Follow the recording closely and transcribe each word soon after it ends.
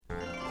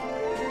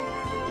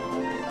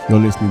You're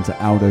listening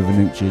to Aldo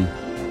Vanucci,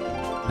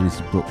 and this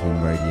is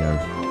Brooklyn Radio,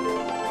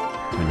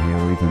 and here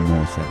are even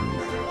more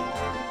sevens.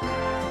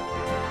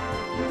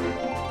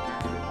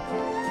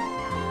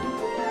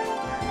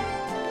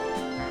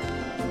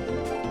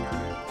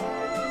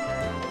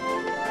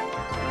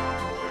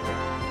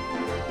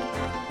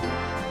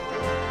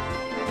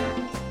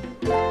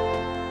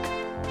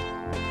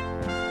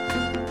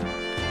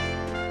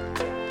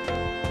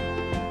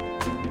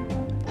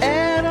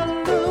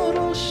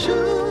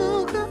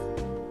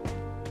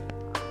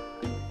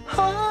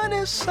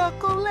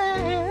 Honeysuckle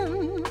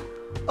land,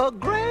 a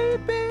great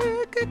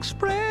big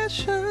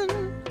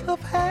expression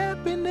of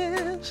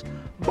happiness.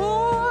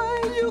 Boy,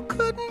 you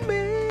couldn't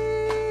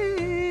miss.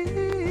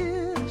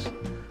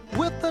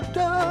 With a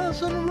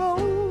dozen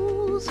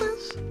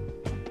roses,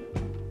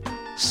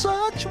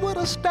 such would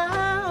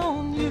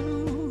astound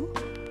you.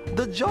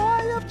 The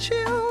joy of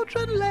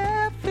children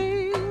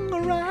laughing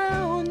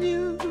around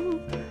you.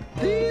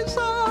 These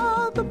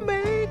are the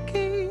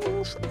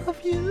makings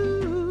of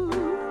you.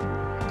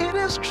 It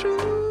is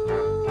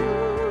true,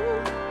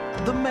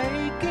 the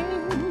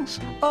makings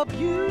of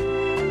you.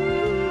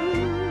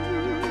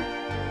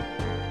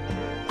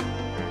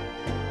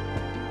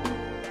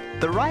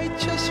 The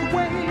righteous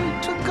way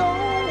to go,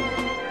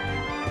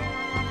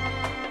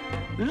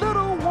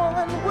 little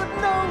one would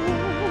know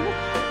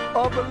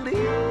or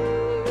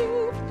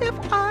believe if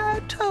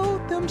I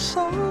told them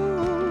so.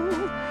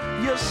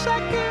 You're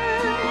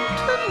second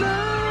to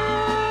none,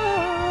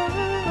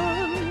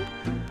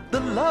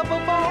 the love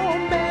of all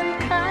mankind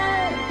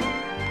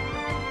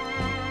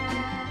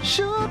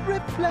should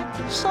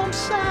reflect some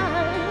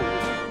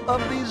sign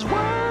of these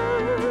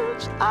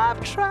words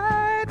I've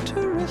tried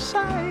to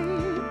recite.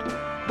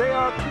 They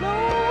are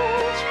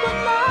close but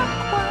not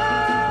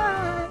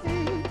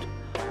quite,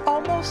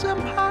 almost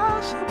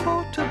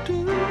impossible to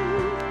do,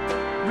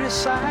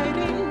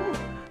 reciting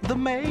the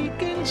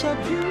makings of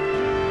you.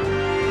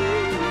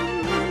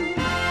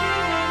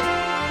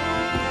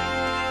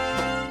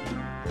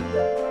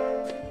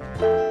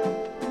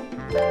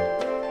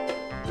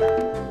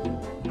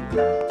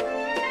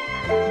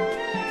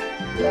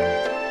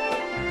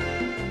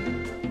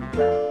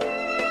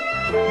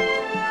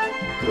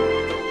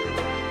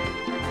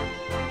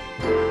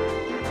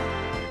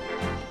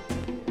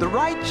 The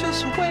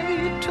righteous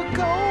way to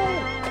go,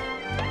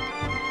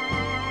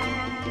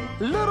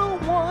 little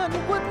one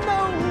would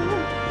know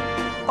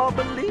or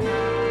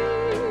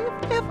believe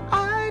if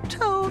I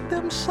told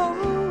them so.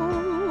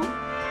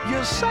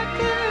 You're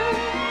second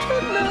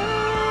to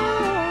none,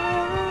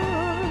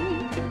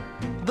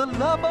 the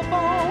love of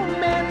all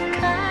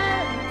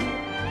mankind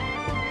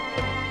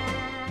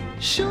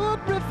should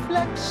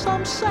reflect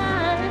some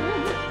sign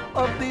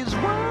of these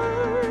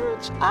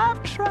words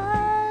I've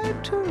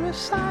tried to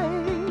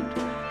recite.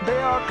 They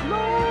are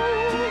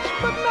close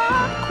but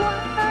not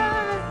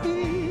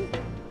quite,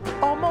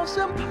 almost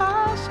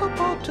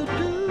impossible to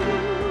do,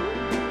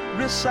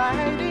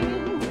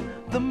 reciting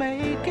the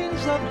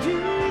makings of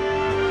you.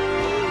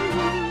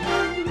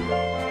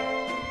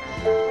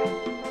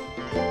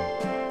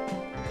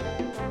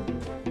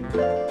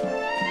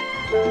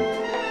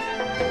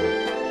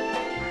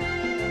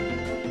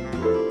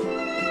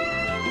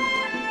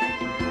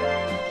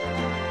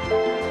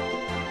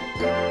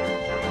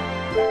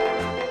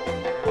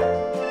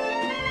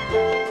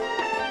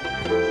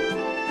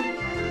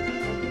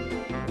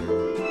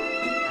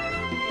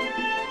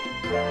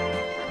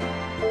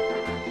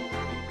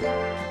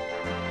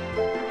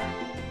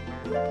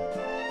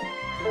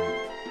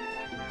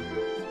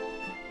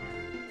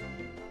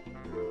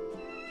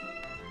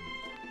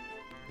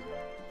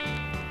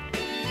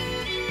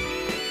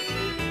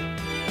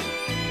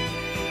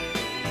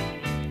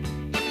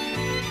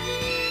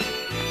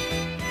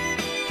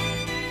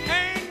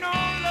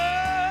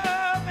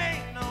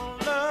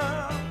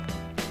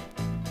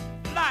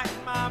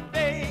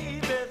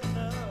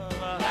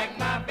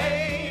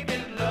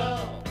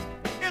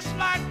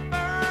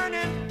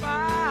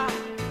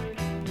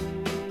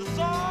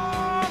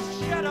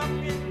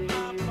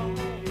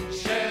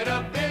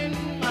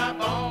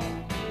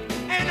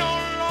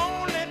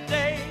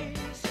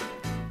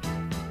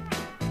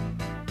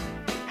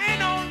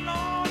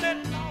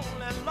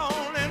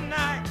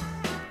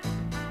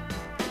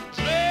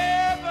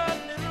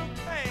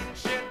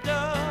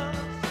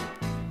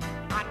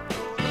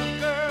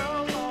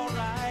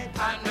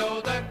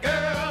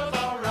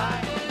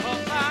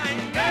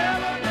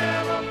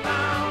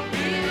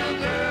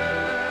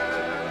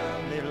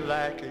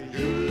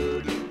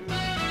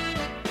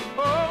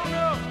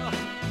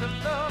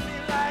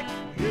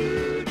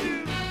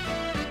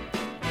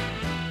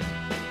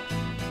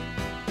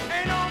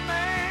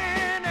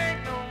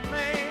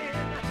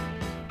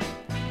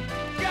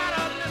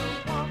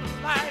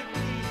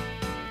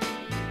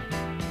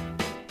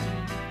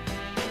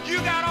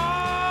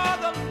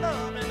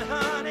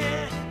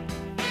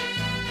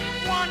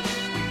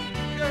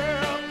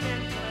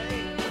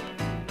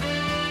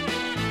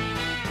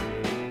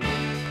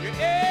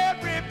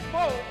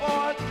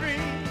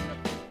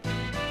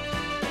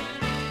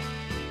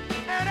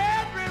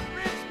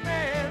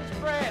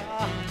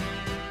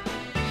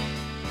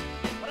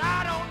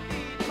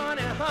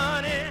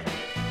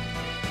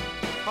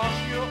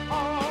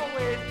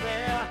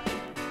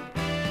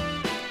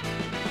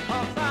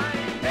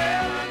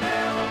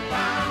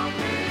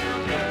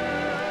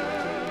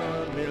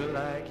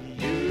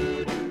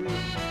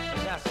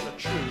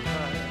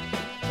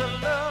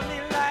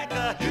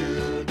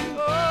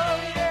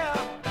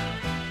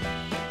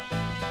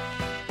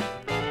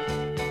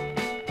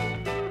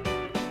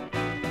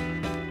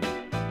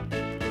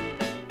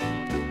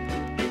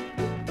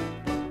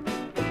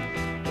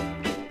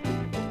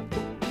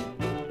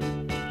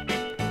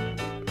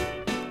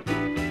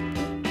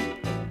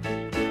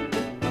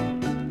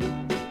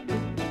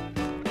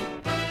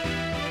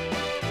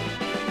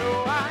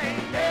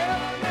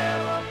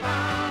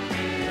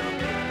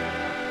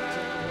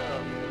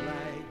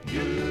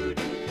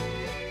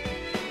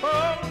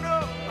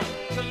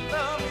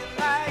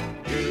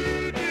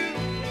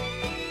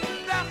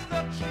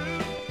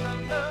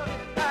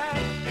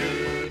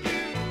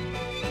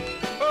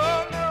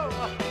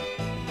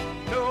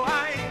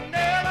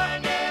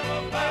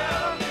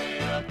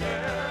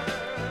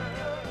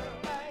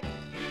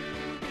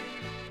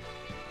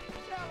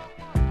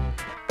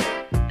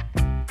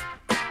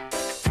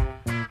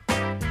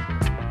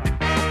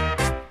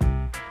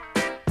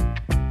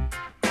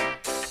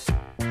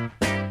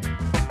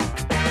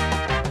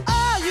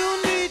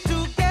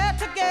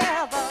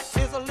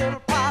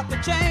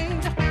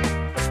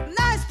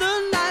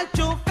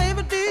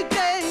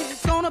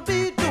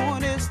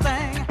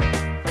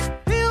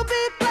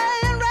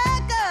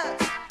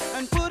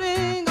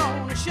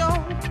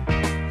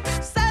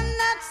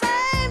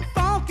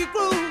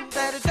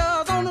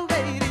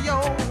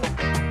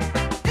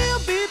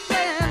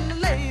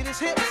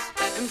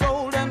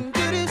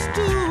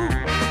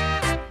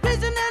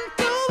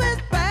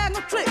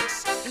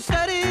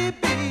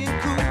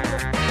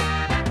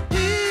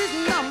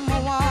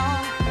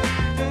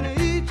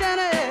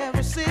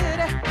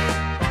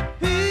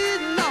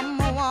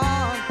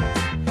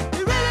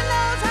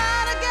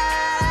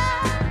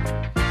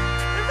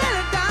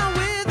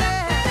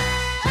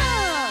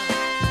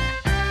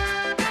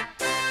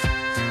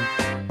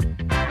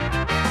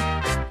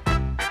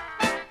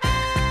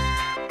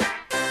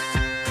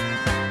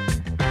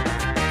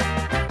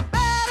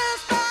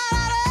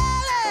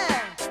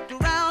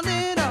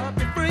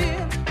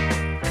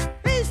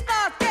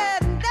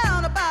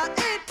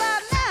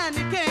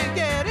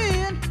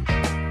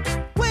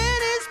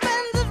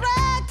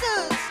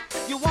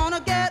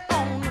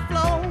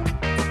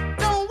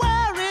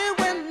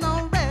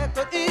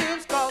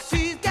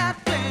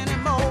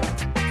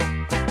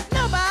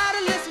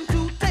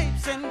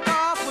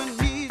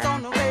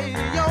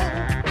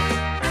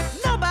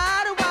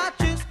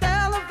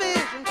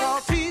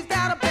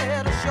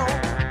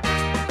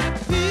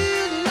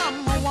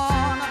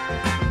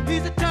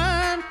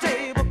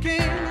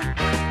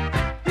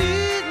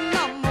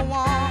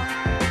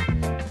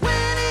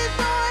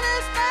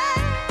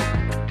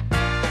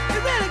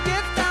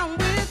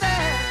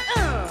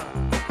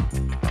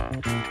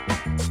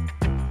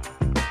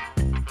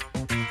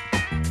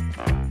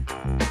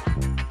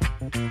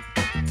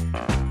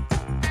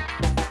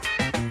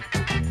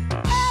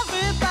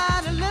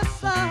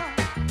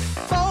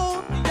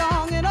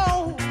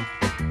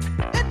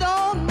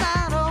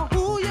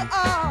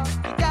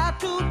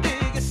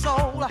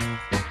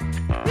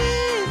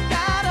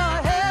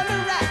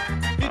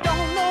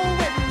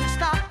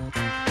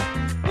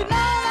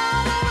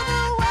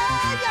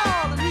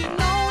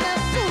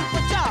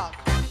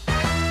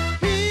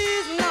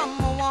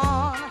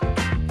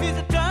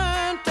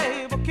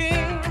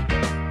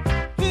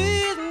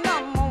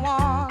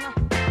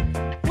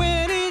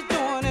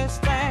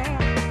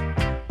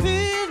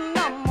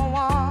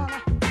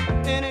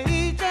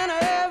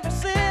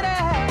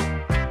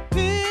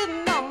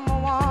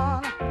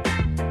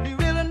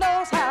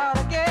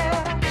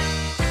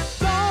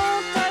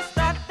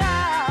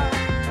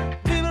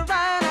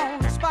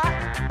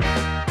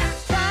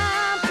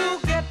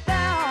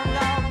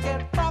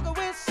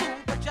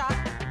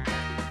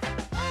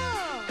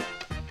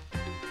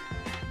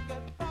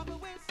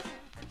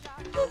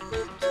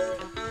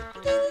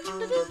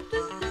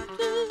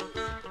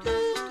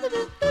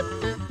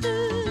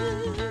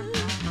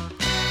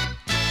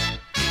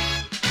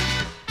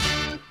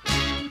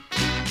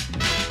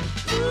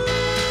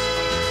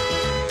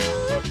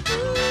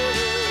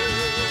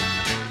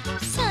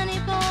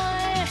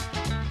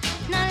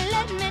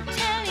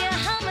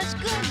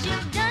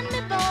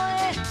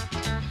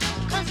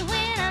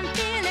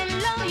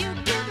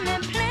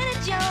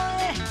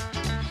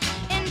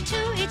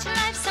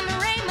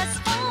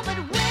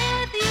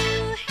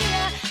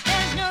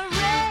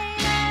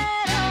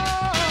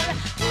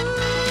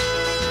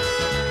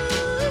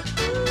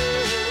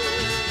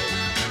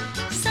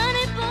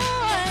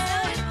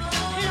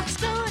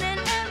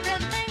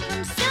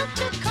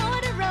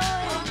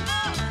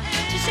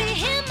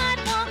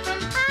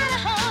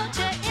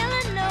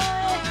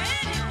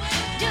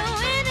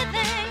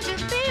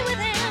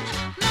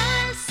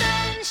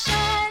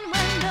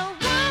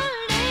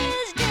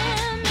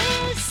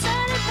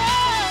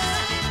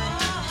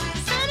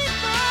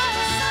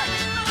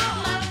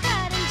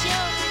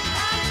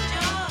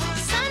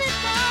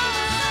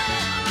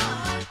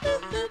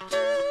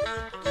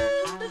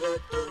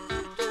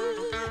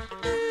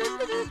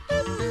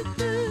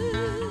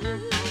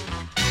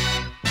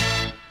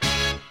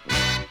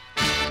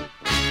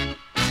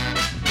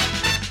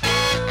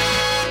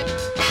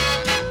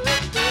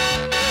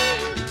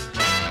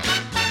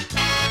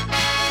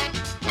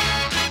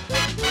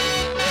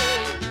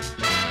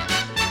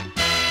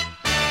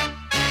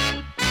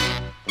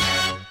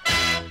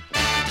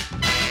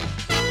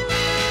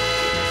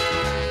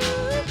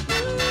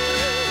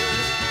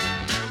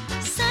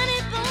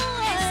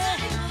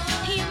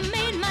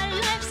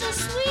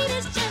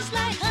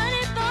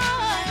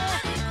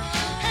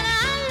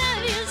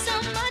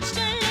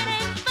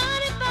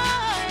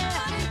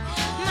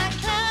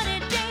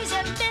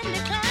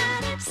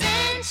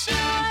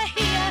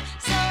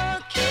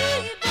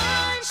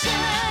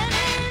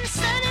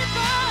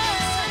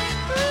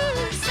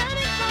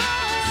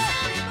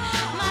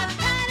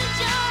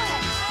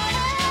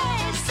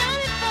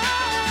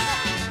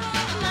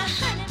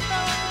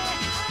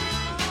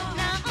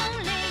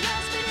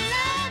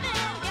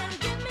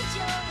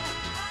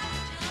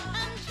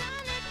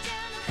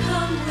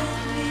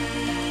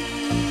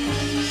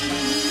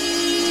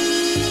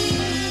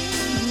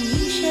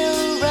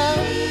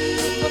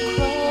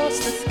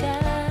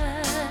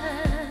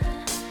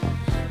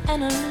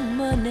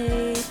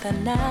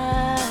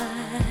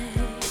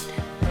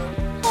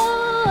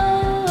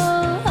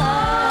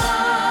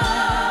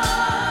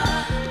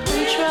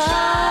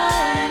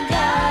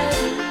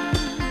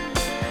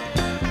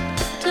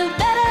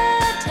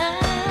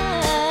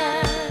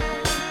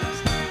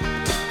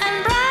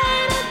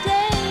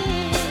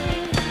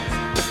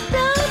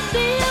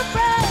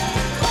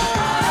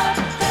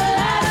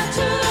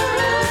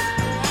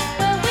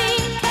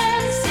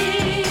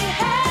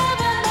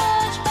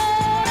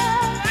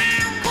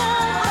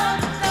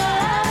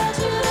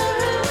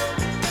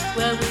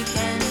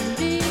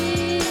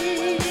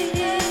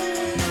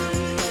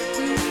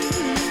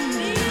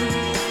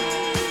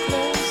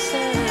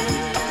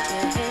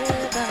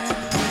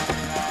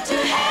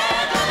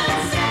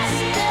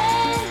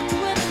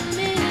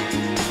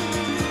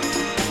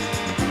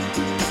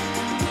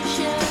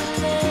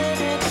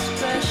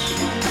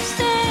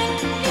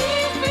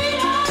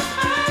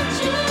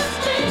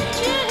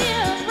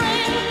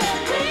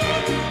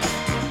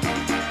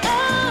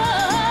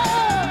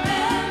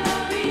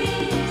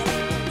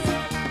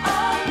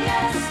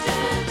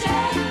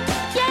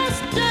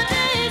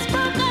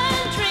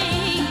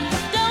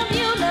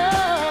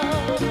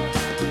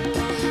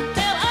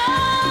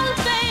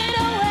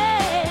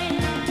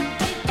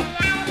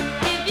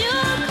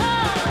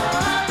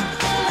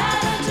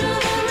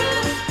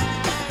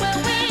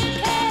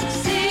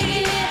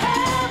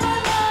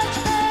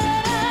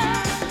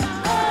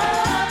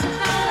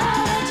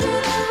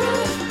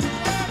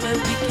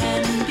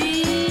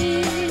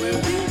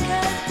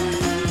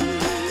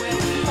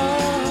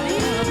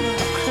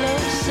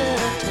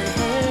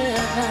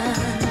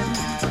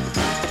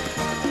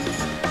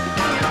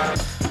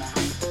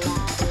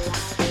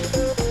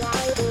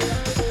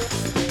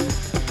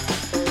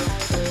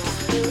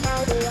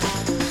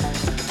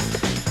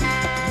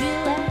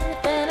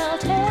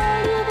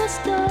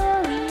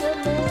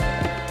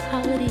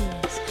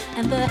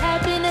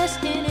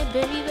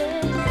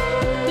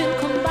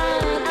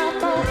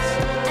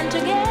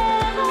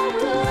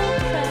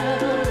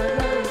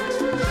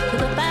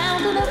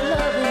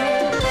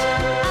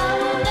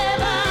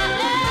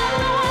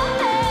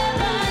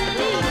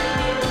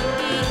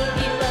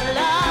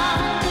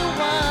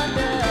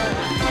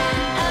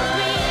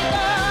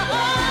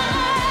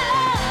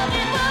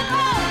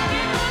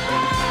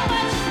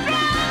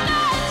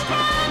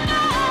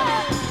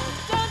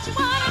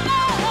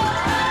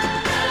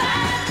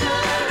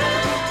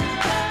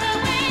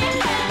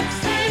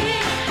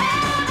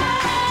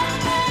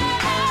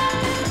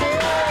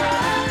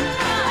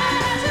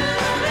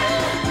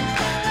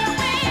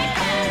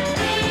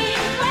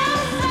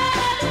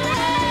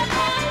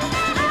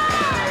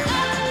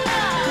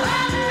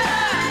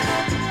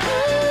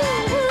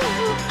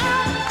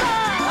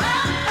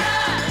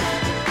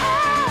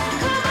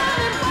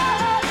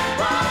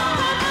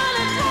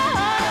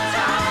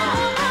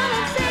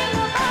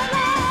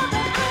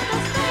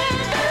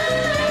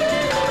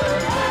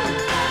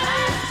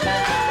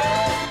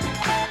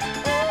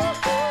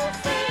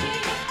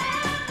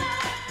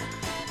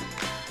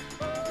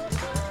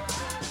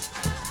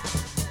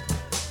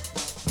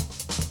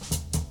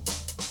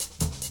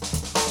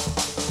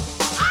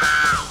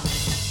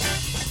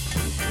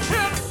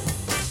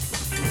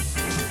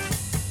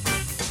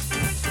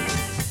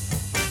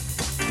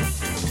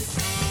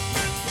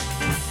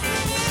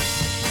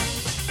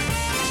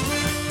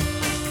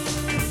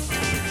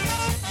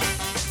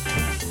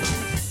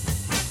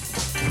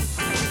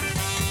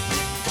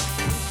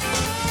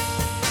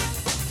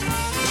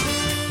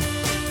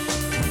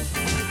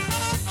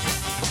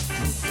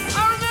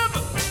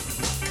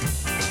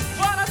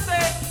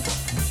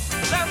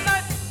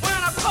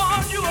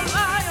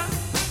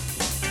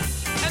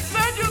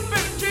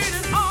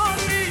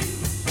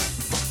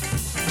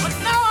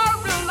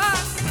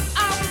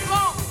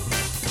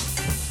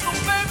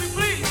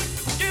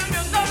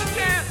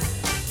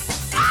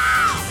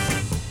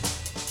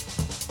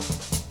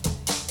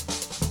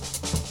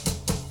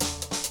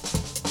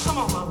 Come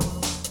on, mama.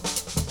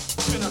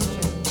 Give me another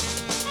chance.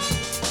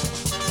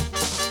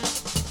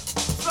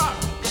 Stop.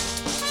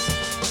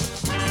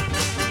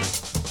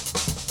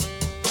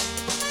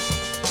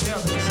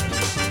 Yeah, baby.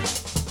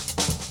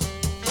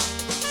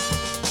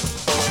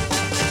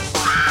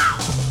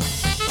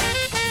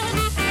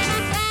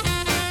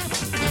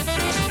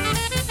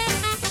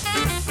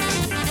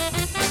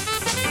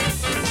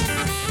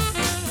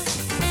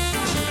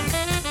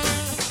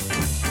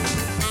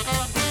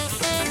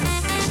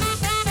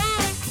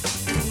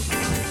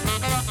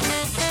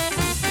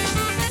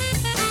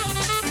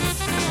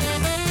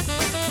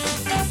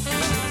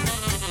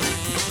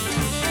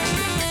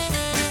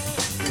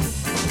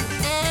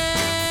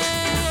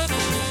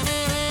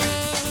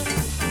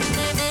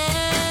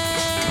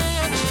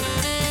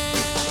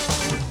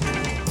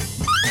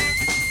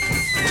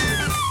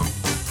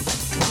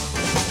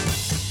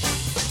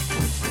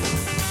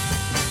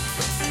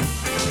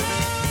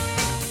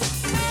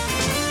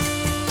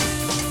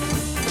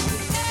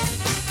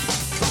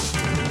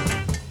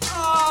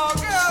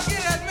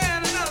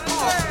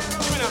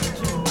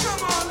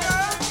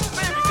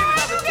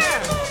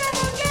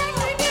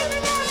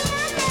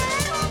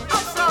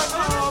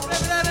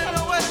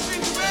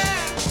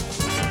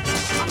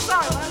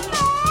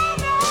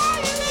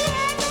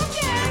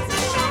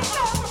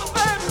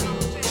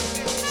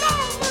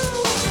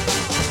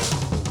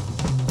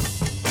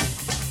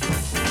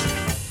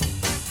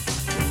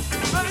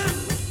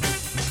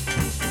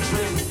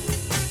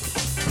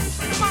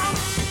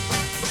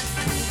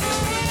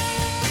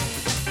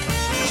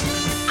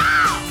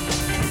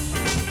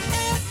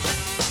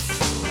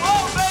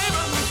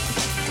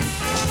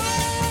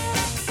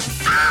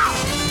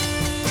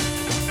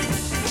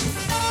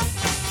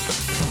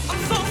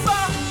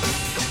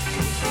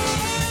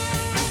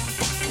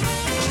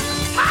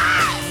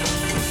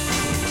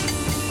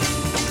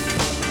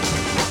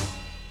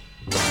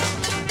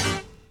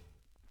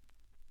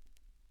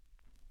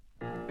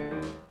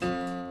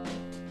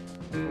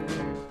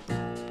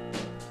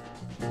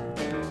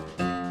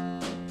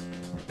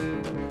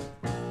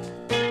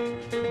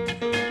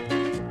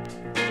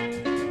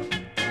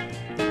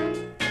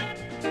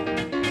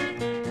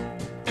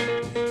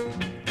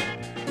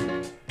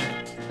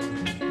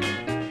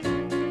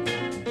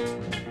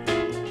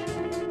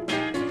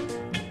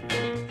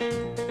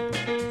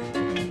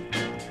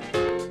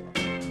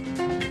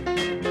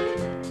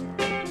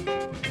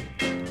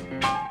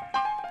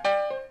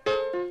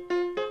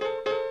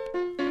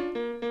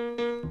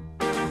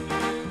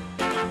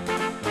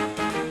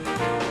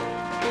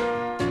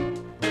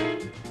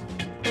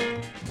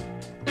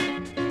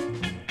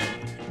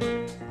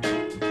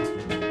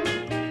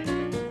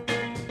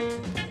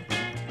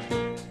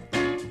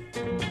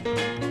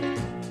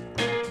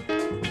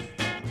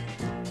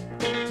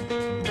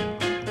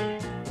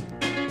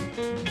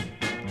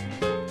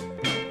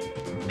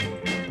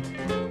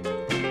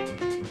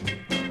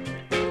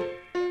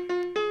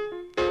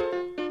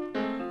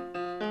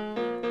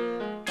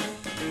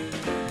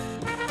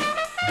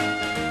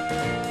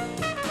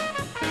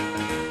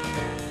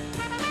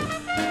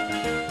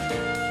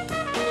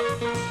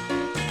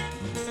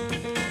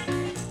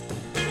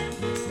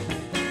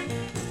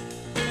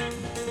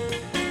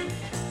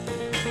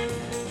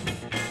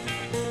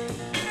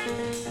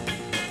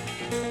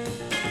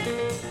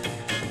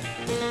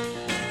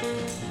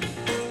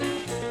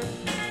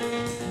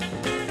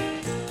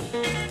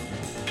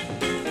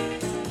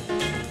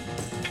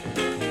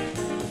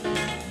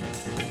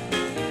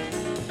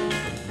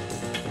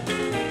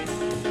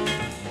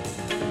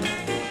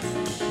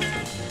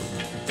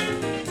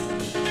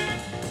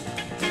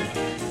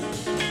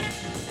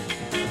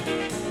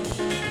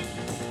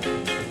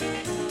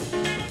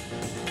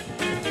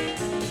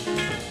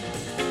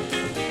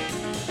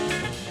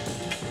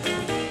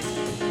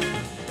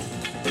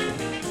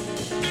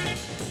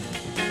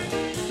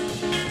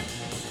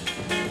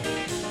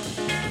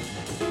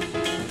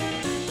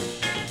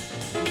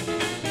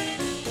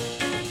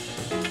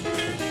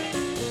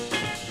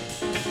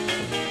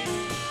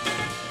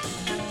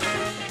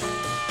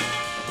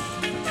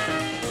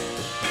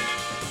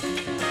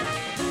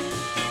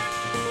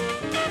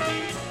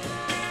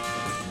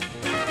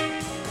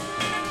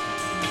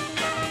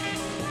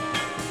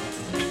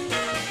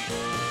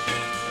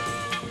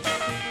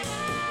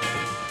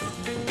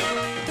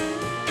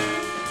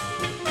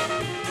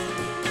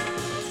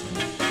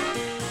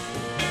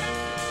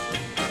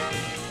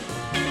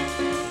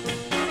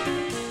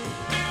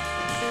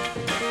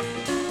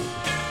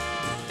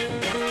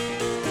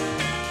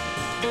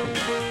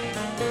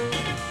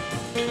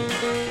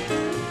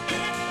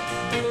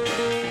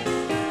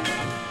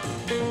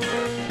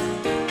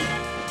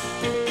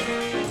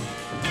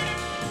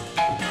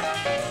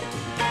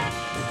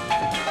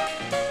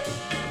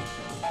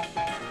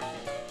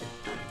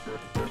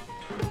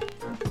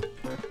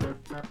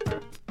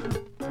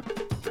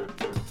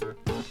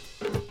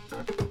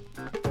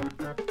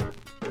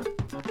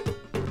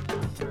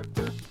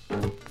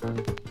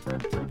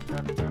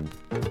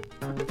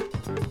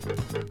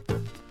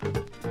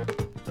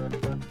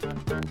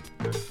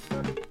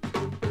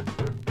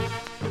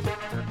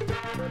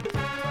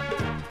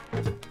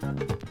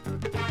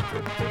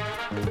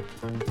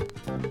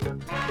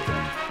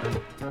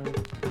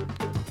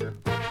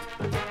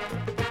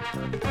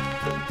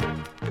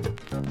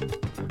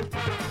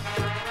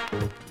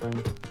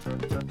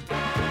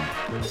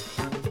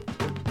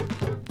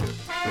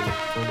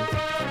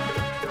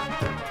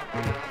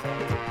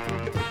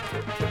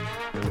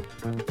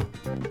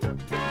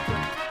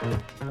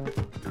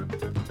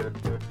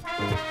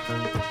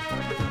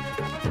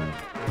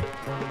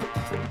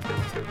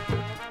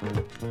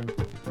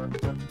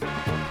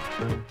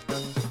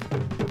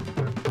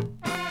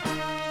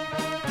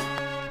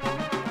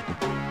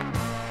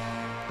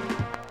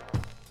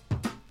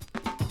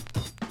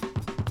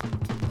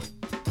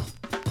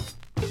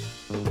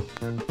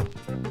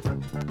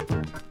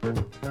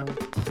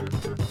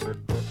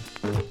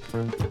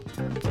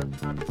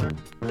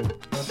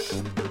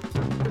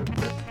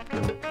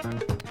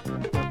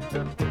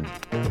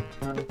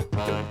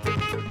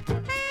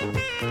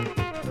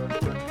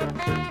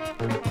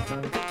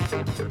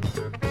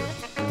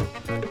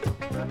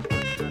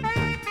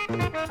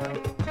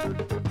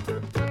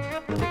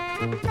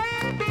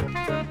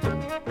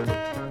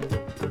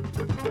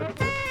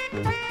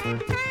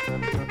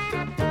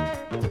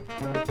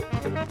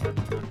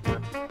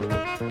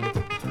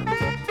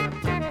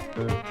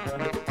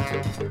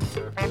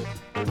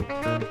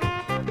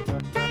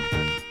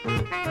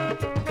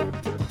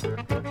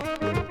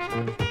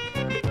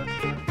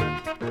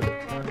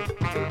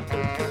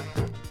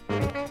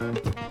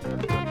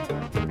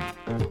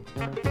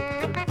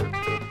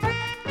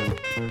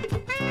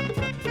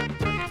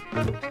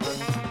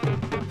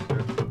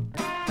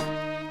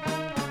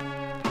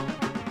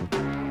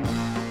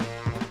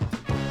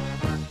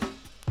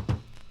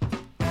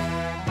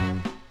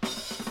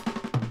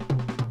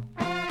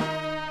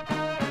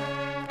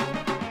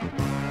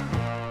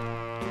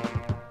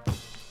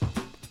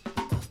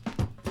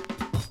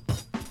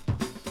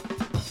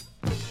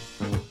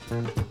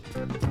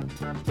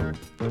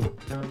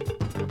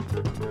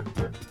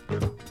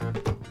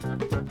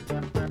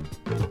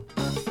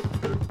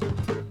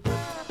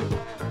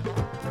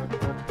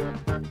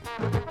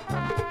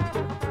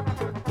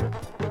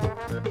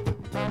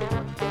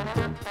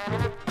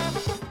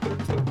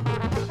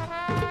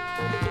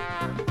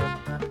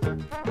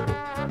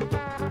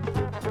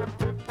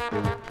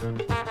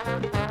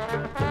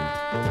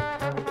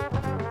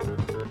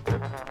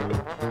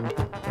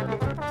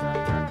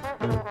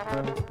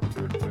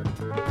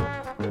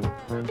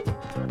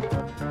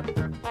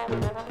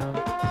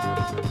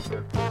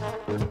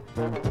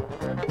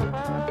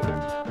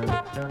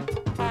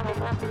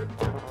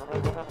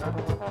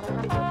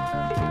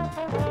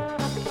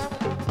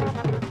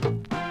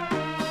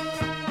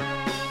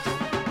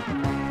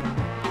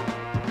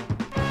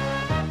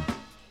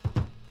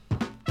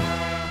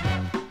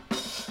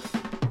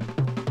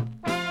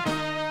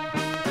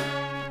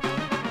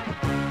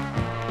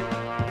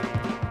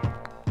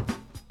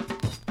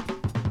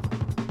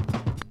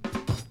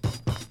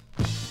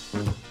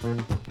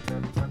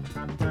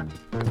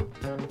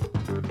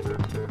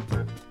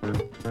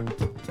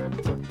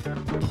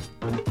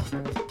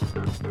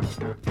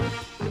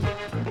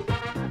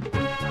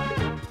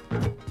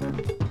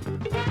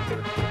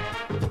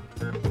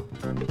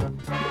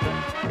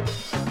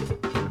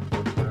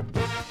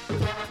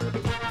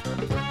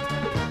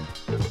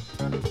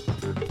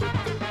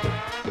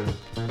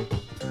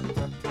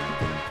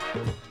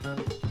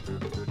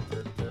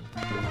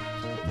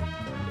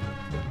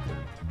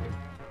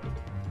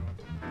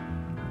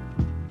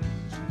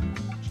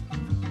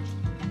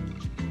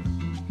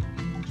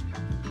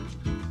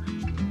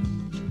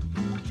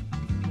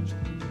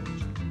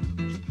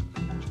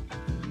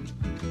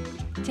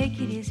 Take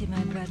it easy,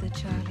 my brother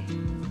Charlie.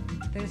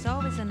 There's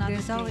always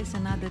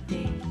another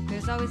day.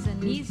 There's always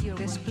an easier way.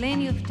 There's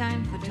plenty of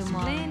time for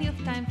tomorrow.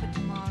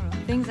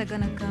 Things are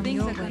gonna come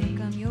your way.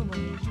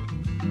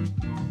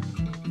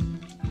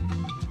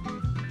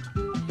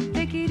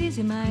 Take it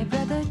easy, my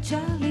brother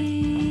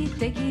Charlie.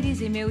 Take it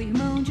easy, meu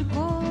irmão de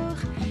cor.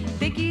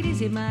 Take it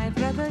easy, my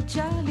brother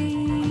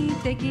Charlie.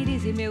 Take it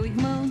easy, meu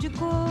irmão de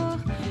cor.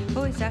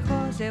 Pois a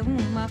rosa é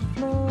uma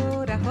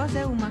flor, a rosa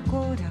é uma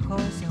cor, a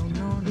rosa é um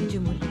nome de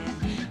mulher.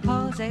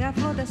 Rosa é a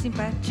flor da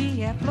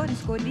simpatia, é a flor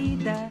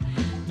escolhida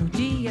no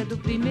dia do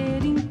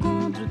primeiro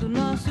encontro do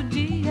nosso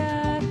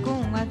dia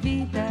com a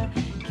vida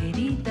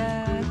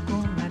querida,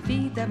 com a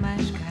vida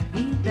mais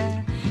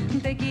carida.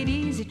 Take it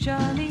easy,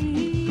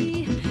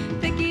 Charlie.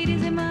 Take it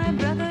easy, my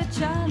brother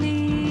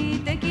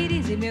Charlie. Take it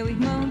easy, meu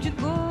irmão de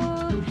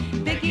cor.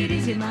 Take it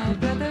easy, my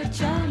brother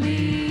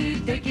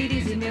Charlie. Take it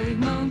easy, meu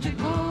irmão de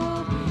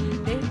cor.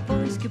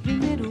 Depois que o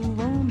primeiro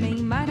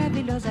homem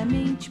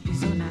maravilhosamente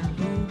pisou na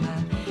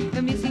lua,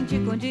 eu me senti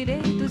com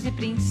direitos e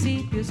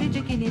princípios e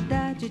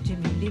dignidade de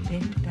me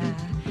libertar.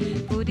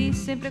 Por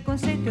isso, sem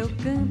preconceito, eu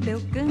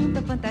canto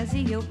a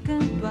fantasia, eu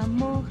canto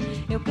amor,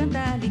 eu canto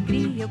a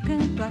alegria, eu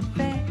canto a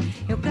fé,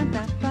 eu canto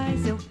a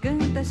paz, eu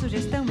canto a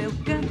sugestão, eu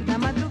canto na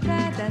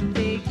madrugada.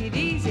 Take it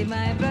easy,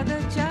 my brother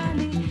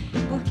Charlie,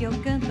 porque eu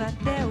canto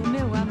até o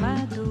meu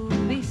amado,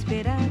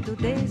 esperado,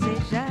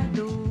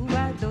 desejado,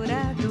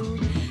 adorado.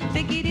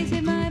 Take it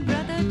easy, my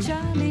brother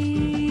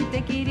Charlie.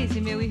 Take it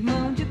easy, meu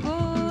irmão de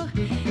cor.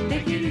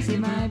 Take it easy,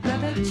 my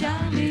brother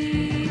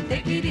Charlie.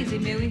 Take it easy,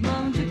 meu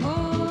irmão de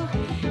cor.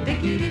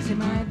 Take it easy,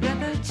 my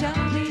brother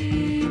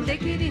Charlie.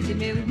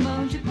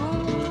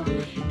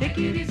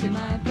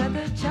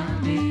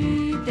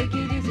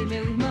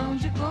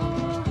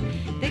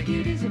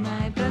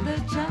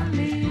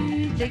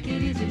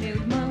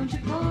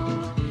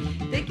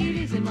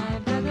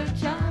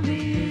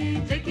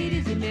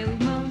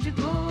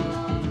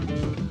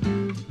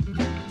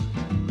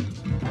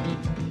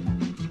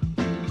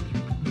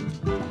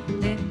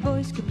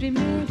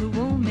 primeiro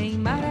homem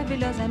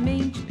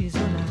maravilhosamente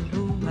pisou na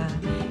lua,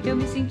 eu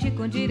me senti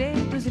com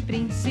direitos e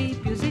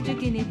princípios e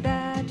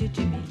dignidade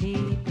de me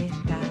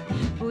libertar.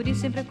 Por isso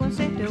sem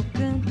preconceito eu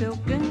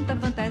canto a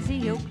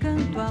fantasia, eu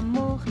canto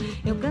amor,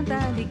 eu canto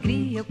a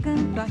alegria, eu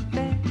canto a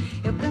fé,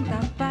 eu canto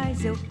a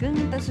paz, eu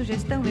canto a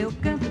sugestão, eu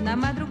canto na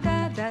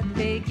madrugada.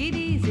 Take it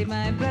easy,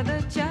 my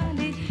brother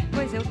Charlie,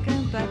 pois eu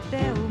canto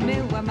até o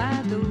meu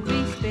amado,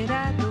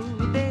 esperado,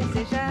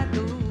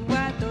 desejado,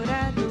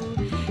 adorado.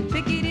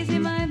 Take it easy,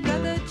 my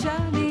brother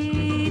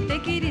Charlie,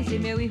 take it easy,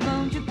 meu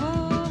irmão de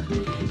cor.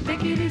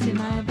 Take it easy,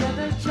 my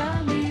brother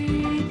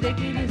Charlie,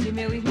 take it easy,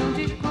 meu irmão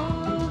de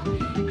cor.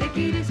 Take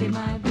it easy,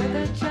 my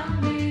brother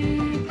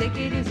Charlie, take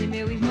it easy,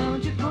 meu irmão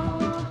de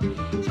cor.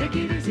 Take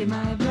it easy,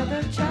 my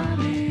brother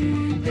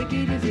Charlie, take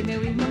it easy,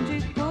 meu irmão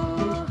de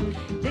cor.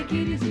 Take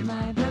it easy,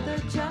 my brother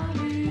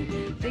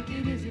Charlie, take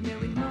it easy,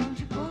 meu irmão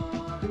de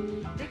cor.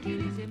 Take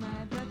it easy,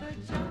 my brother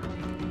Charlie.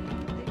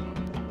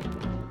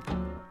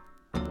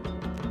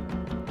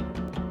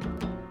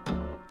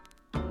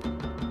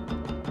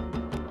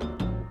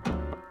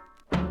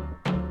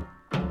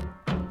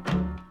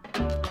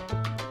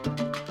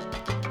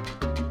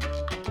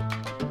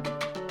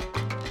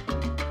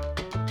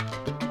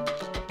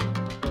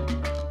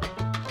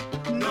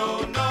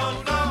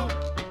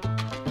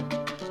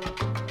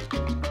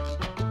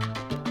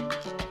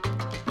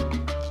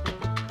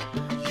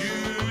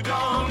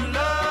 Don't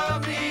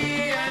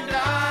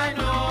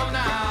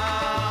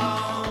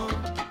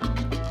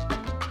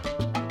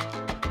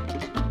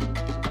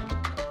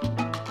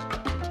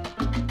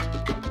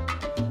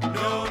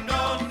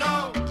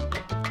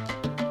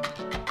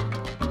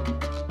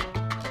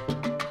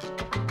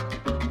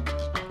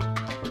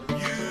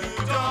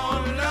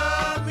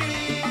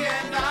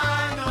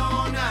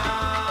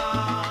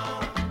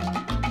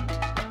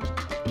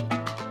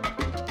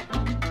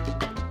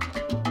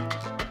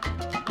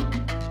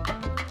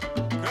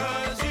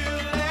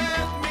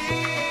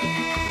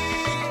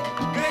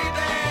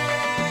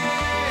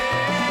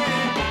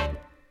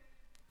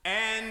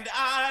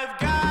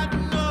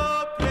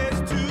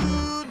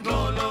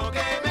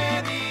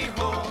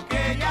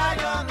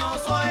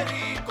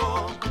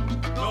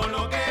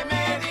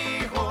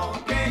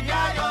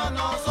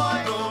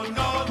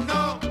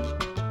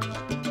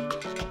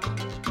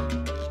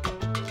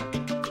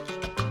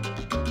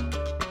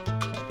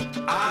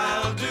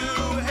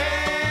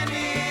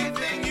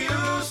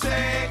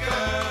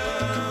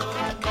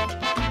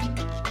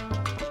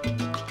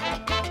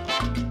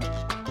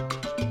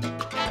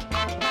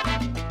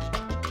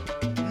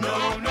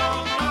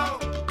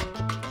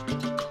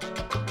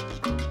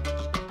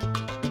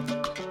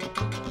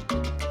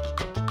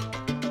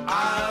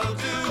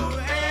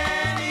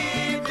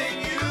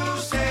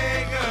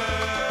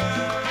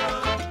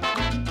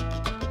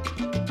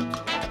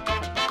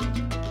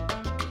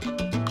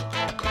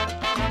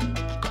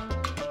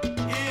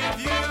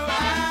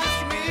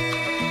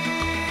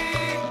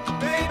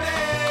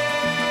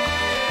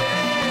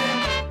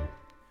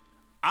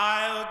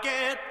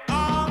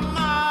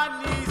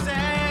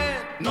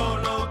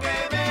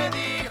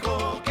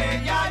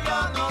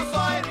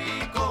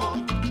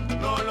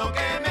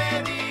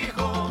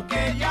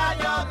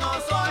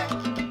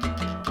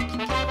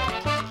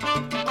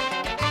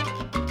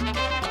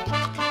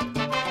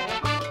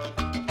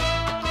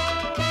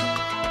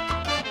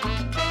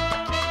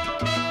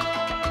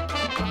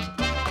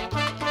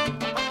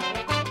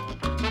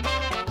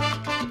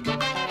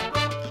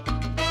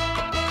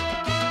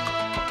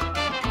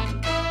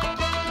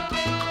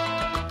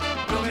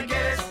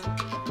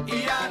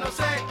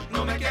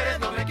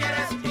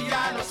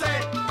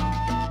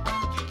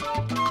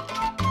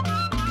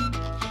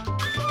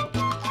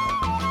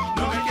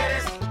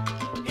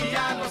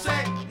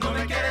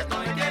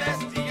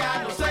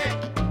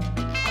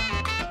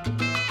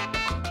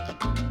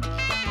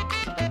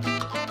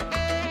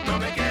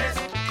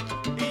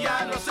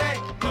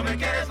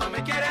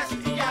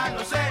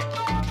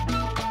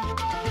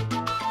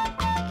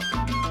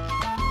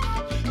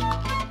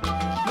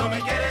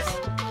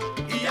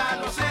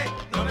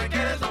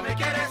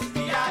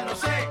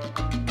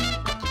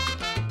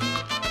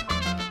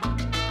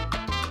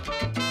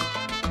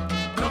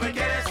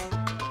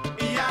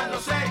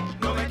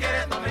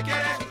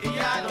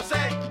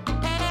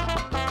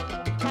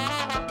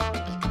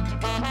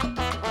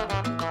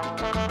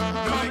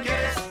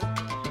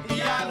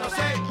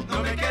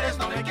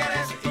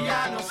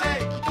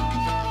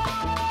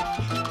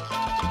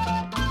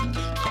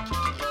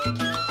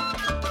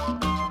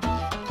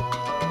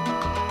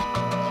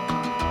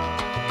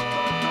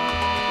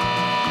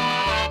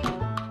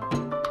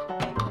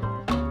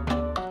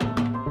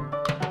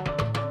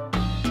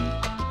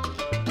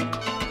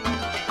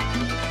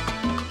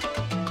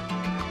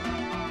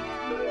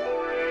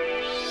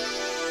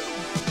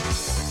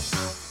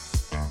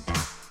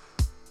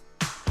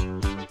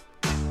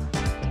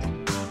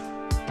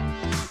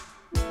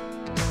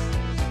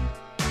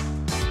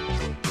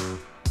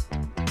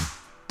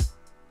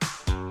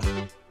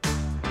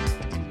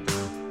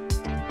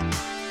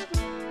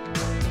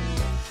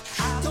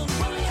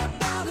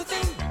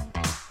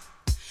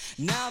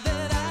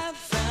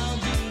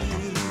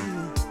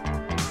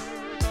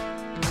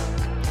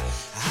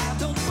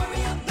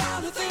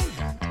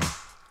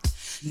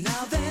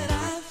Now that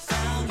I've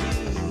found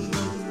you,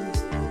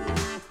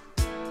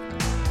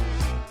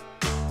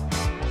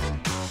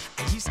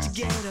 I used to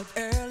get up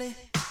early,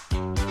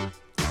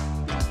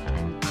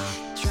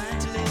 trying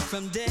to live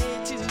from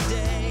day to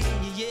day,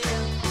 yeah.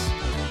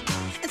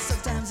 And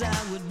sometimes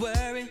I would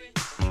worry,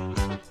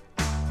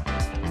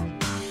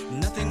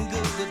 nothing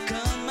good would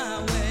come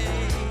my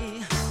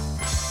way.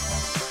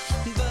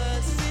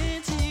 But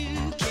since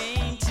you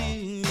came to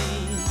me,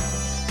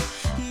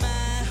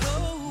 my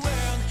whole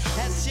world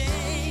has changed.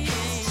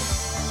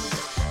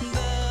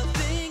 The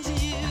things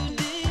you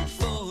did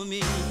for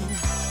me,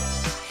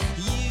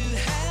 you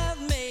have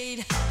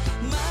made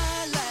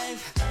my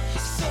life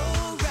so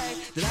right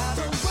that I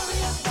don't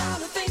worry about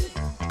a thing.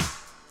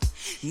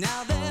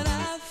 Now that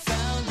I've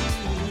found you,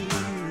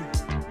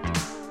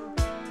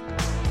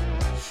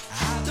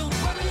 I don't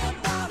worry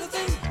about a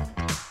thing.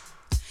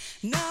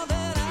 Now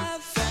that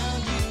I've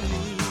found you,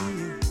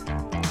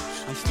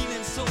 I'm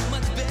feeling so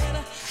much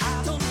better.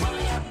 I don't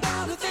worry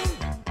about a thing.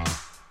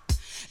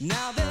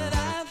 Now that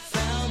I've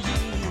found you,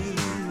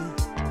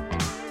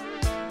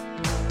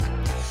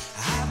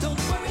 I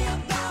don't worry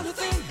about a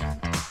thing.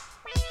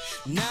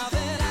 Now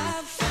that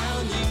I've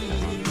found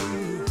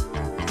you,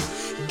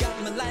 got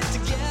my life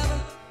together.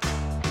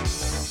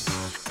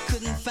 I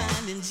couldn't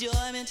find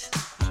enjoyment,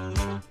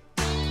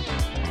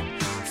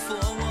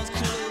 four walls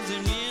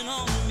closing in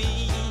on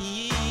me.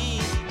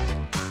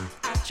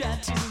 I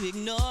tried to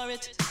ignore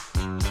it,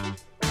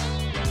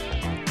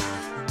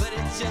 but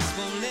it just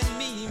won't let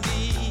me be.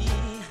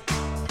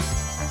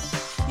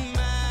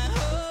 My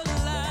whole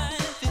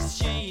life is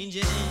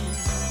changing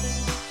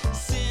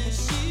since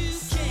you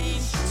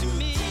came to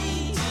me.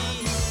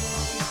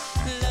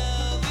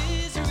 Love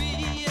is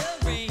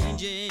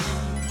rearranging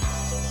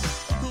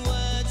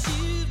what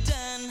you've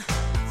done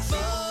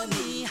for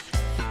me.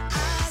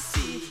 I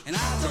see, and I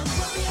don't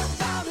worry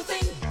about a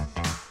thing.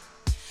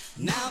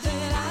 Now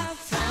that I've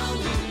found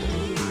you,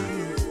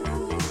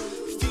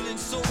 feeling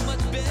so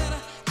much better.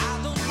 I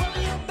don't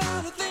worry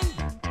about a thing.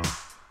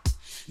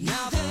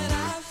 Now that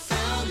I've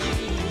found you,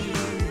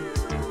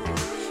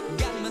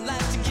 got my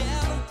life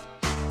together.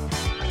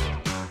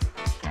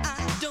 I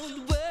don't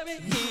worry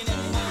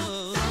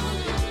anymore.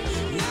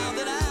 Now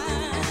that I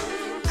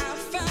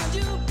found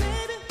you,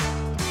 baby.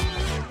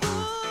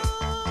 Ooh,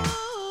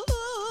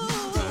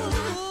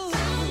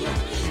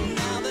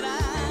 now that I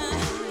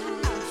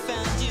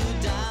found you,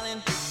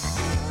 darling.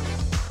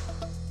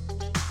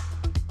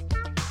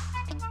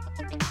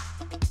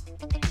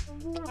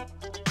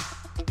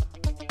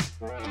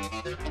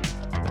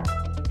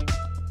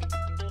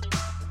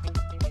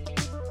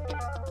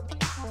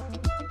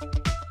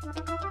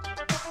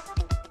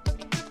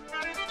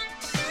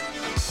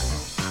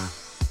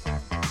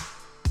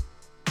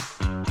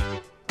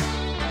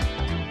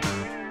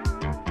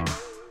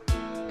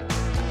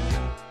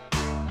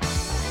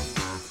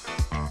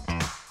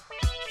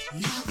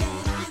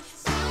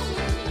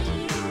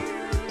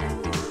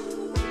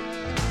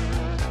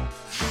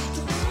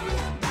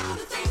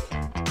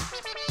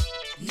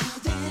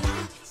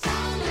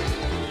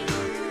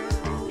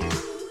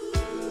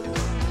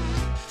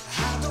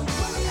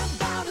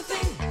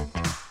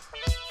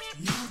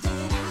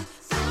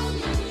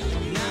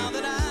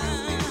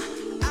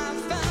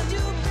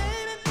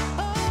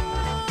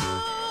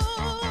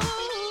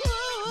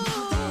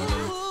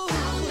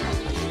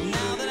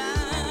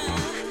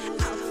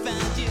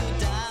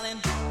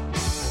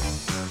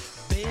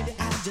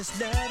 Just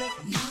love it.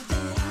 Now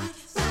that I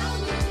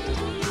found you,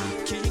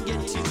 can't get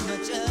too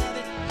much of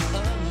it.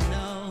 Oh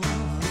no,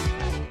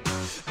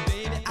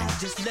 baby, I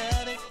just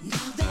love it.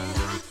 Now that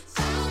I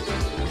found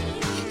you,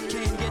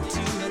 can't get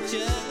too much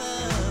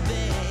of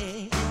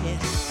it.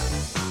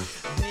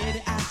 Baby,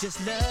 I just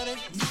love it.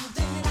 Now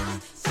that I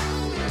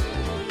found you,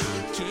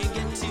 can't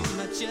get too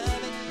much of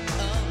it.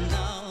 Oh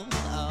no,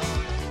 oh,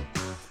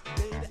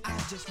 baby, I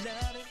just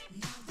love it.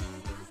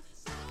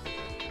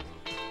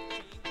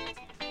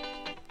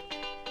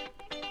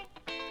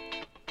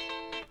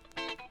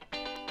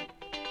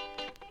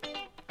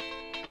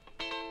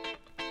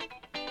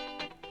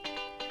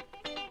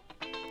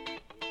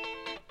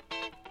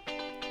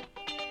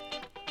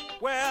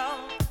 Well,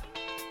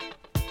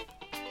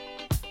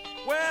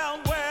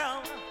 well,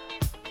 well.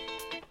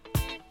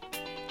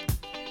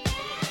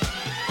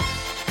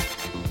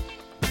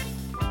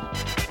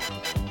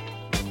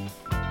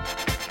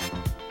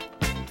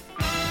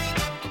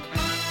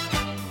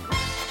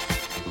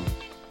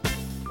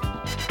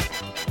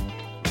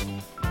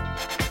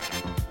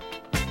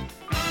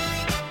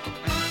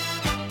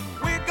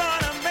 We're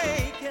gonna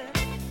make it.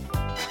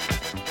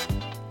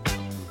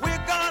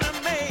 We're gonna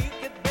make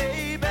it,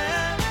 baby.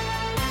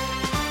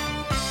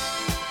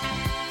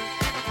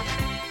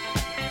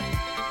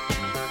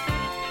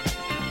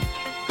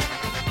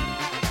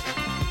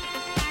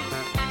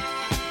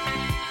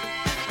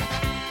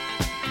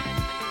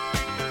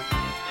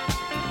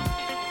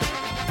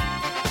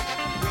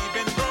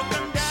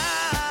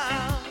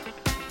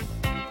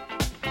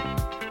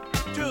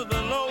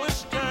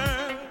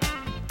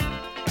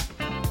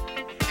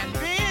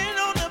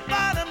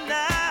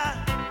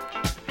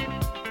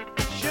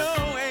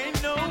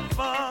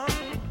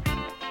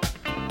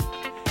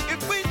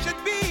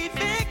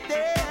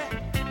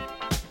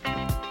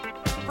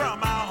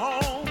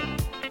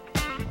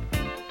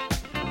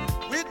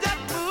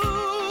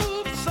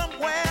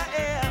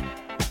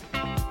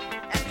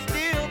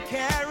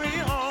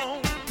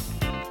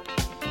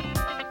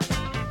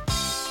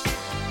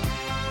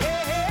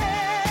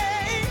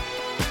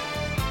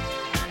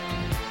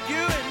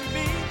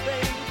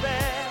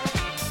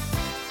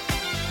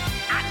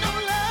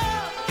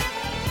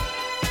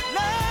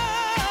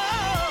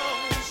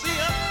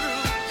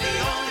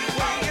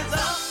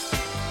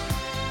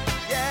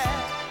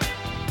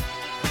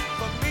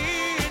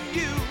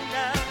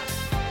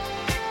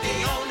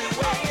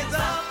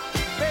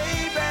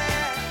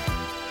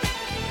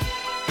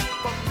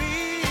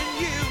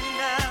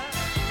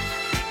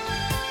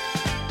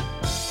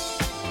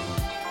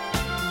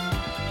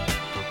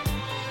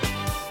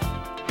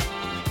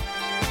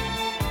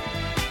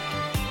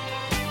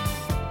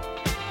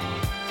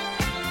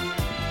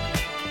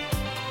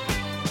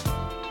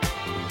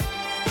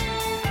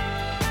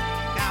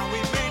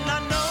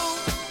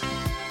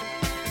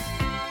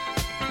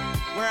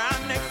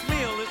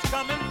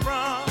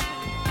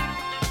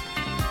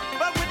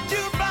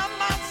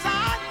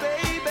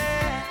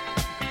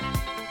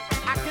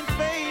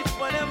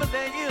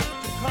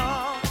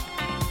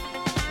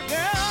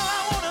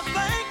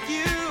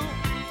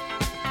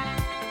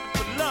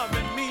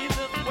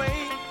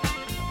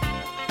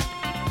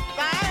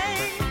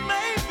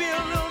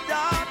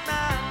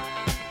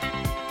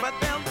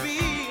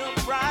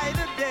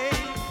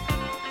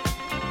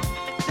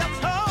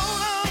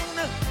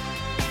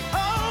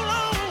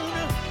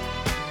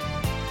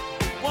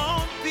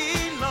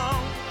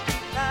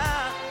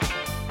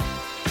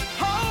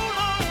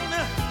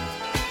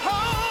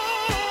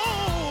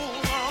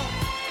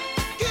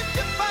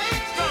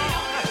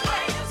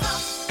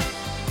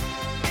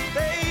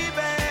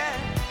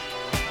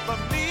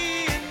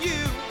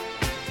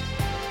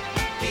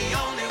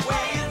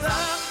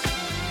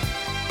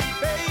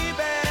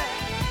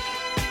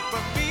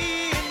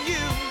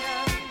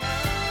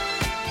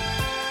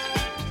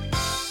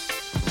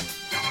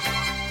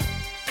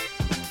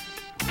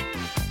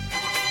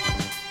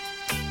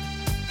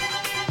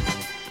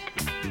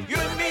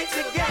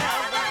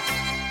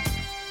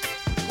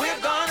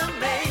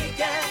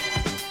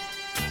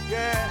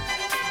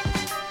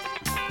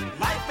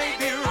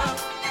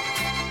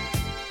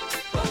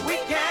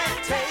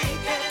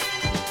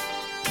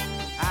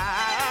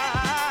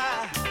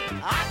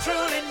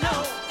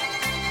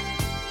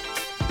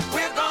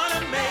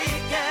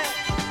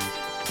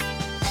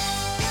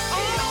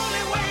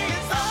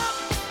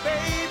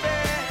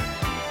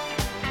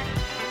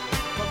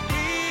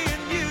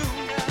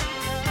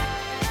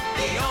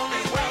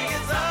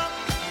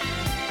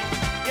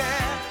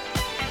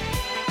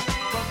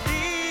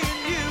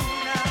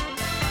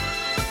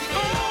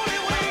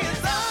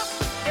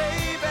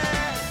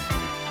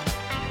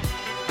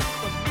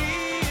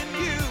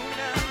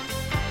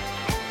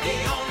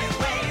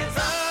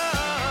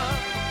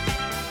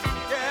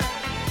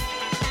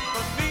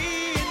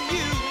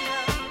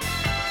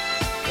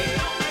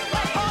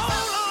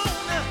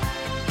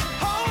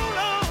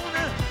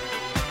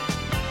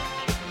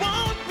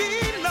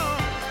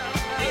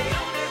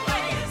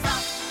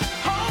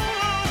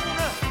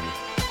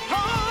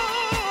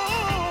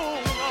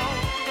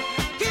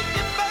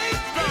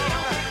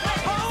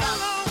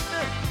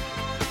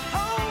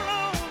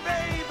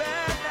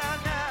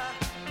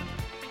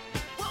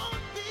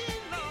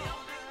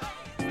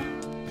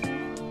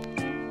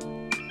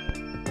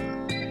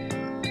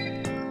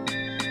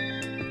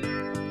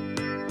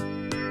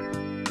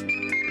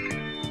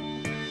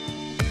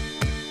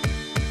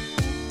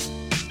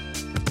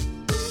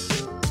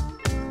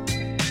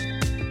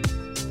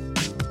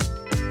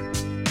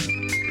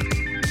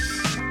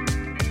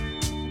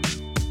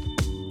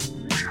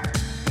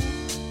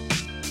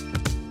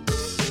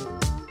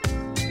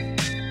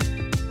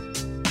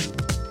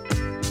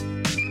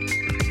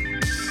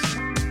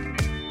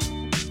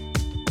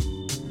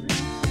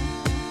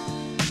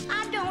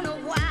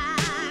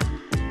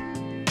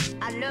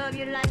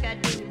 like I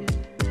do,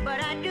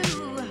 but I do,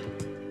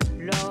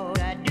 Lord,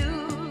 I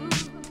do.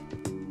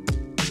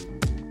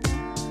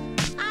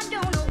 I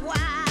don't know why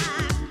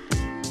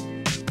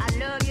I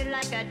love you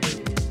like I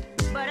do,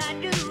 but I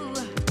do,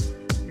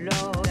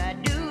 Lord, I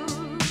do.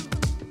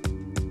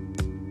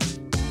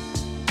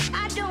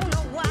 I don't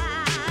know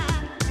why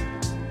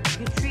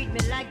you treat me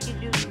like you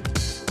do,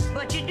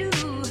 but you do,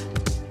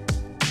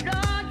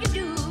 Lord, you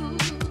do.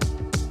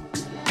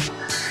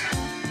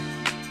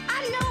 I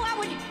know I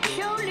would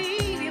sure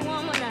leave you,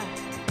 woman.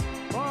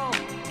 Oh,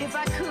 if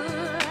I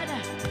could,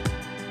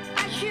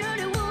 I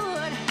surely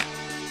would.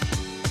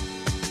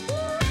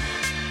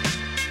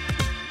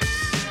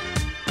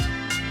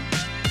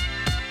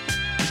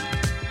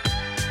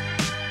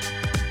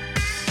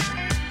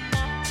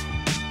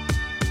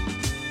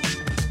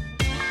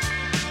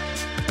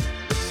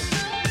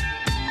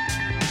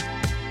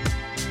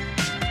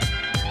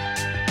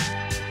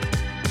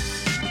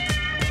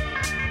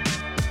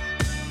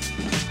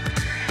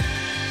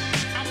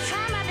 I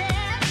try my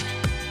best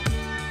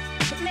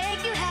to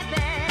make you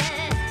happy,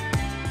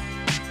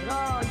 but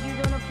oh, you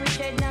don't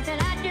appreciate nothing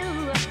I do.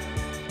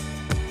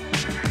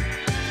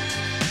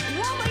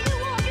 Woman, you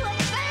won't do a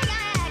thing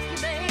I ask you,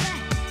 baby,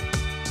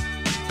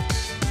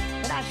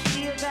 but I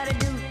still gotta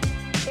do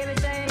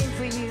everything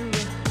for you.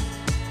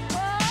 Oh,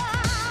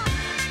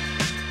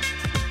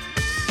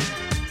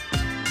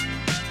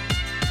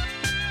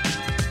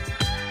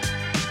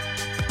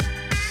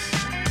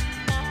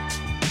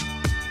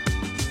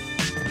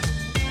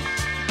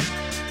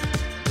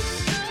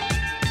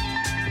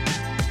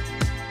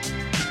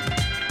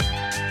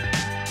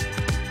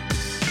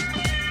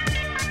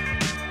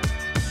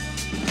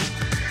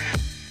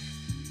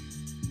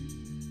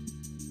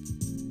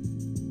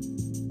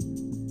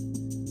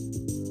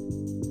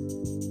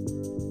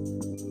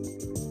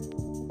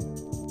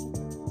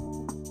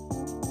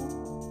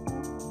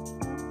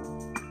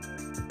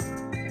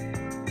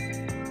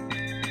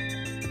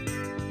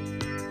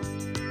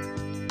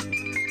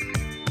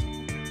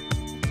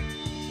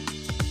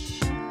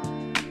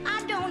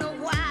 I don't know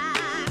why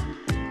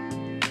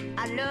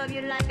I love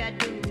you like I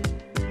do,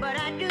 but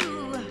I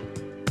do,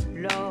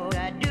 Lord,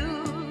 I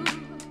do.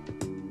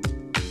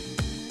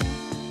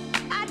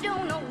 I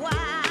don't know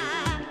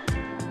why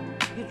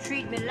you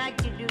treat me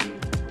like you do,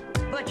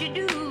 but you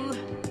do,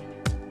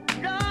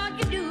 Lord,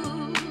 you do.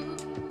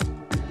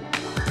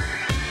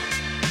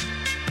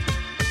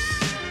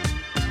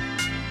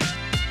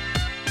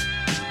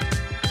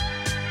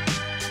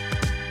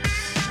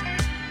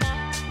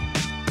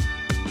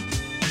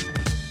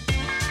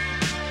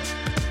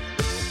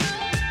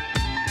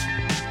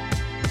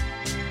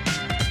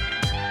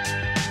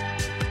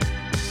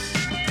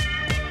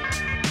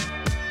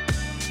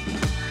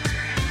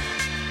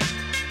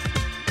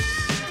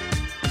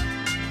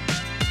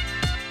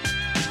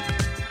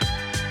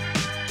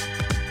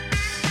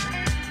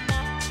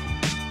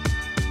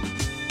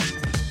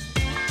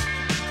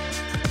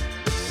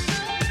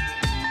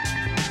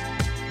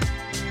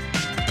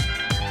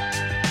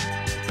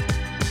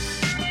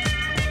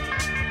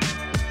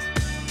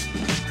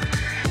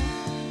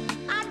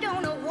 I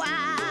don't know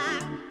why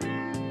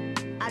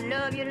I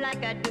love you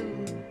like I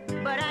do,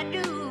 but I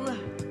do,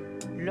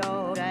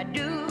 Lord, I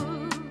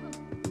do.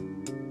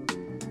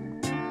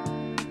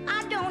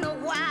 I don't know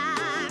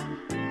why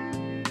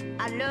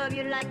I love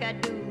you like I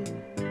do,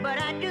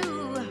 but I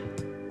do,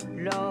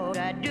 Lord,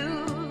 I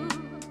do.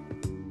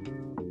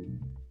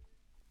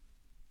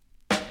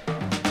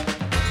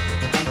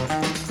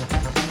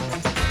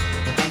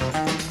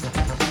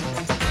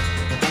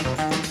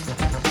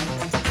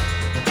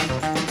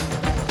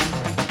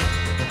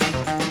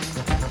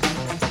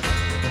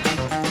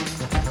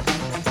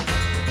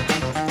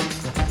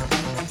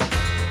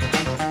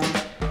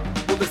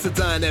 Well, it's a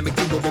dynamic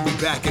duo when we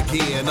back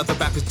again. Other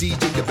rappers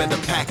DJ, you better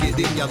pack it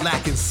in. You're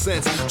lacking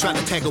sense. Trying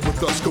to tangle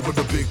with us, go with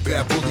the big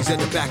bad bullies in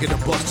the back of the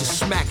bus, just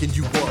smacking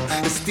you up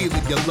and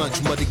stealing your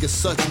lunch money. You're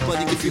such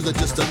money, you're feeling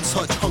just a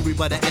touch hungry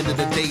by the end of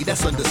the day.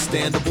 That's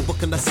understandable. What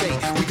can I say?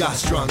 We got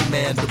strong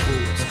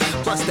mandibles.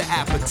 Plus the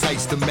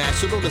appetites to match.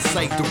 So don't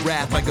incite the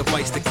wrath like a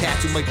vice to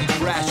catch. You might be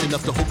brash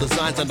enough to hold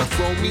designs on the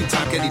throne.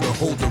 Meantime, can't even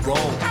hold their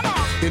own.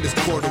 In this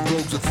court of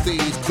rogues with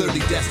thieves, clearly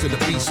destined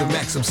to be some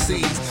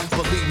XMCs.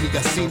 Believe me,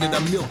 I seen it.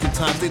 I'm milking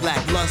times. They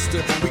lack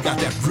luster. We got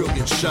that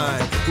brilliant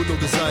shine. With no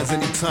designs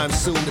anytime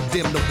soon to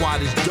dim the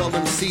wattage. Dull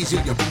MCs,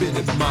 yeah, you've been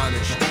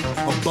admonished.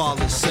 A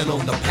ball is sent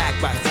on the pack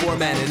by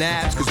format and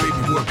abs. Cause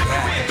baby, we're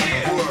back.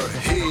 We're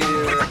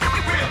here.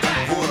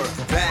 We're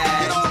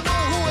back. You don't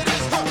know who it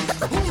is.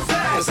 Who's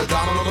that? It's a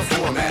diamond on the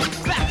format.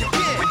 Back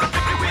again.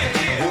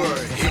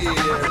 We're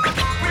here.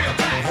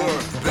 We're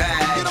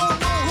back. You don't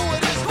know who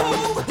it is.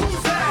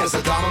 Who's that? It's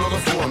a diamond on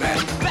the format.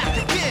 Back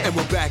again. And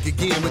we're back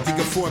again with the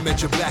format.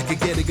 torment, you're back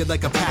again, again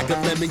like a pack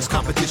of lemmings.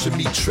 Competition,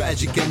 meet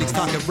tragic endings.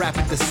 Talking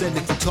rapid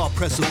descending from tall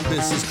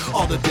precipices.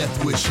 All the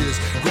death wishes.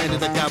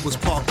 Granted, like I was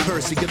Paul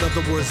Kersey. In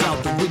other words,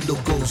 out the window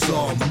goes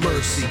all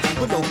mercy.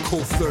 But no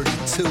Colt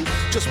 32.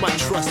 Just my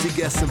trusty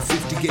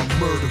SM58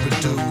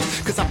 murdering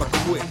dudes. Cause I'm a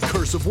quick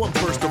cursive. One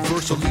burst of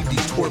verse will leave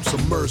these twerps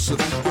immersive.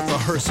 With a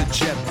hearse of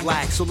jet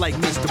black. So like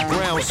Mr.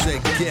 Brown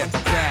said, get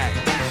back.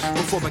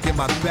 Before I get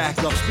my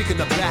back up, speaking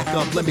of back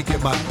up, let me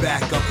get my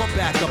back up. I'm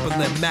back up and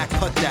let Mac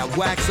cut that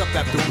wax up.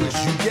 After which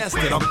you guessed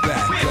it, I'm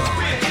back up.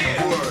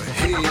 We're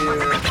here,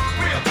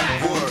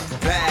 we're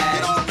back.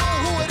 You don't know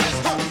who it is,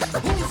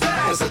 who's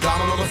that? It's a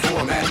domino on the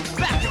floor, man.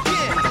 Back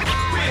again.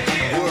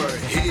 We're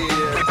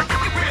here,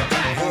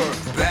 we're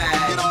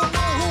back. You don't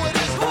know who it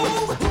is,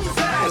 who's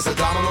that? It's a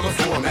domino on the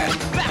floor, man.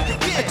 Back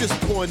again. At this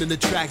point in the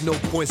track, no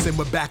point saying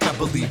we're back. I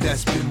believe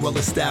that's been well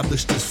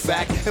established as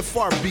fact. And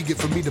far be it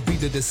for me to be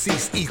the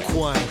deceased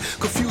equine.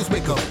 Confused,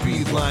 make a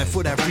beeline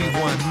for that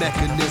rewind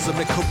mechanism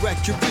and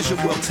correct your vision.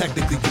 Well,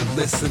 technically you're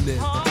listening.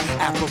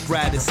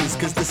 Apparatuses,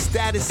 cause the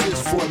status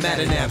is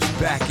formatting apps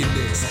back in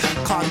this.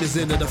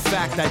 Cognizant of the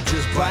fact I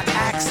just by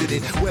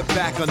accident went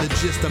back on the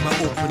gist of my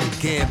opening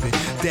gambit.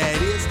 That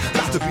is,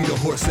 not to be the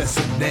horse that's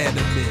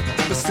inanimate,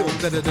 but still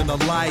better than a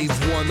live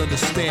one.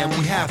 Understand,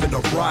 we haven't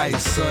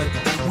arrived, son.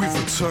 We've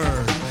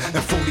returned,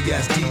 and phony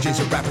ass DJs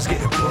and rappers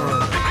getting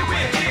burned.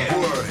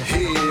 We're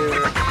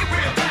here,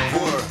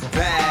 we're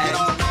back. You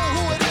don't know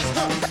who it is,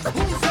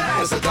 who's that?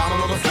 It's a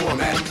domino on the floor,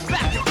 man.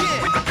 Back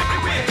again.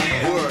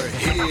 We're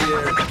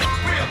here,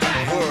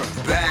 we're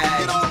back.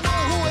 You don't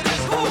know who it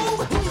is,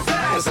 who's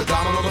that? It's a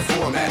domino on the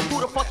floor, man.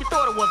 Who the fuck you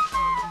thought it was?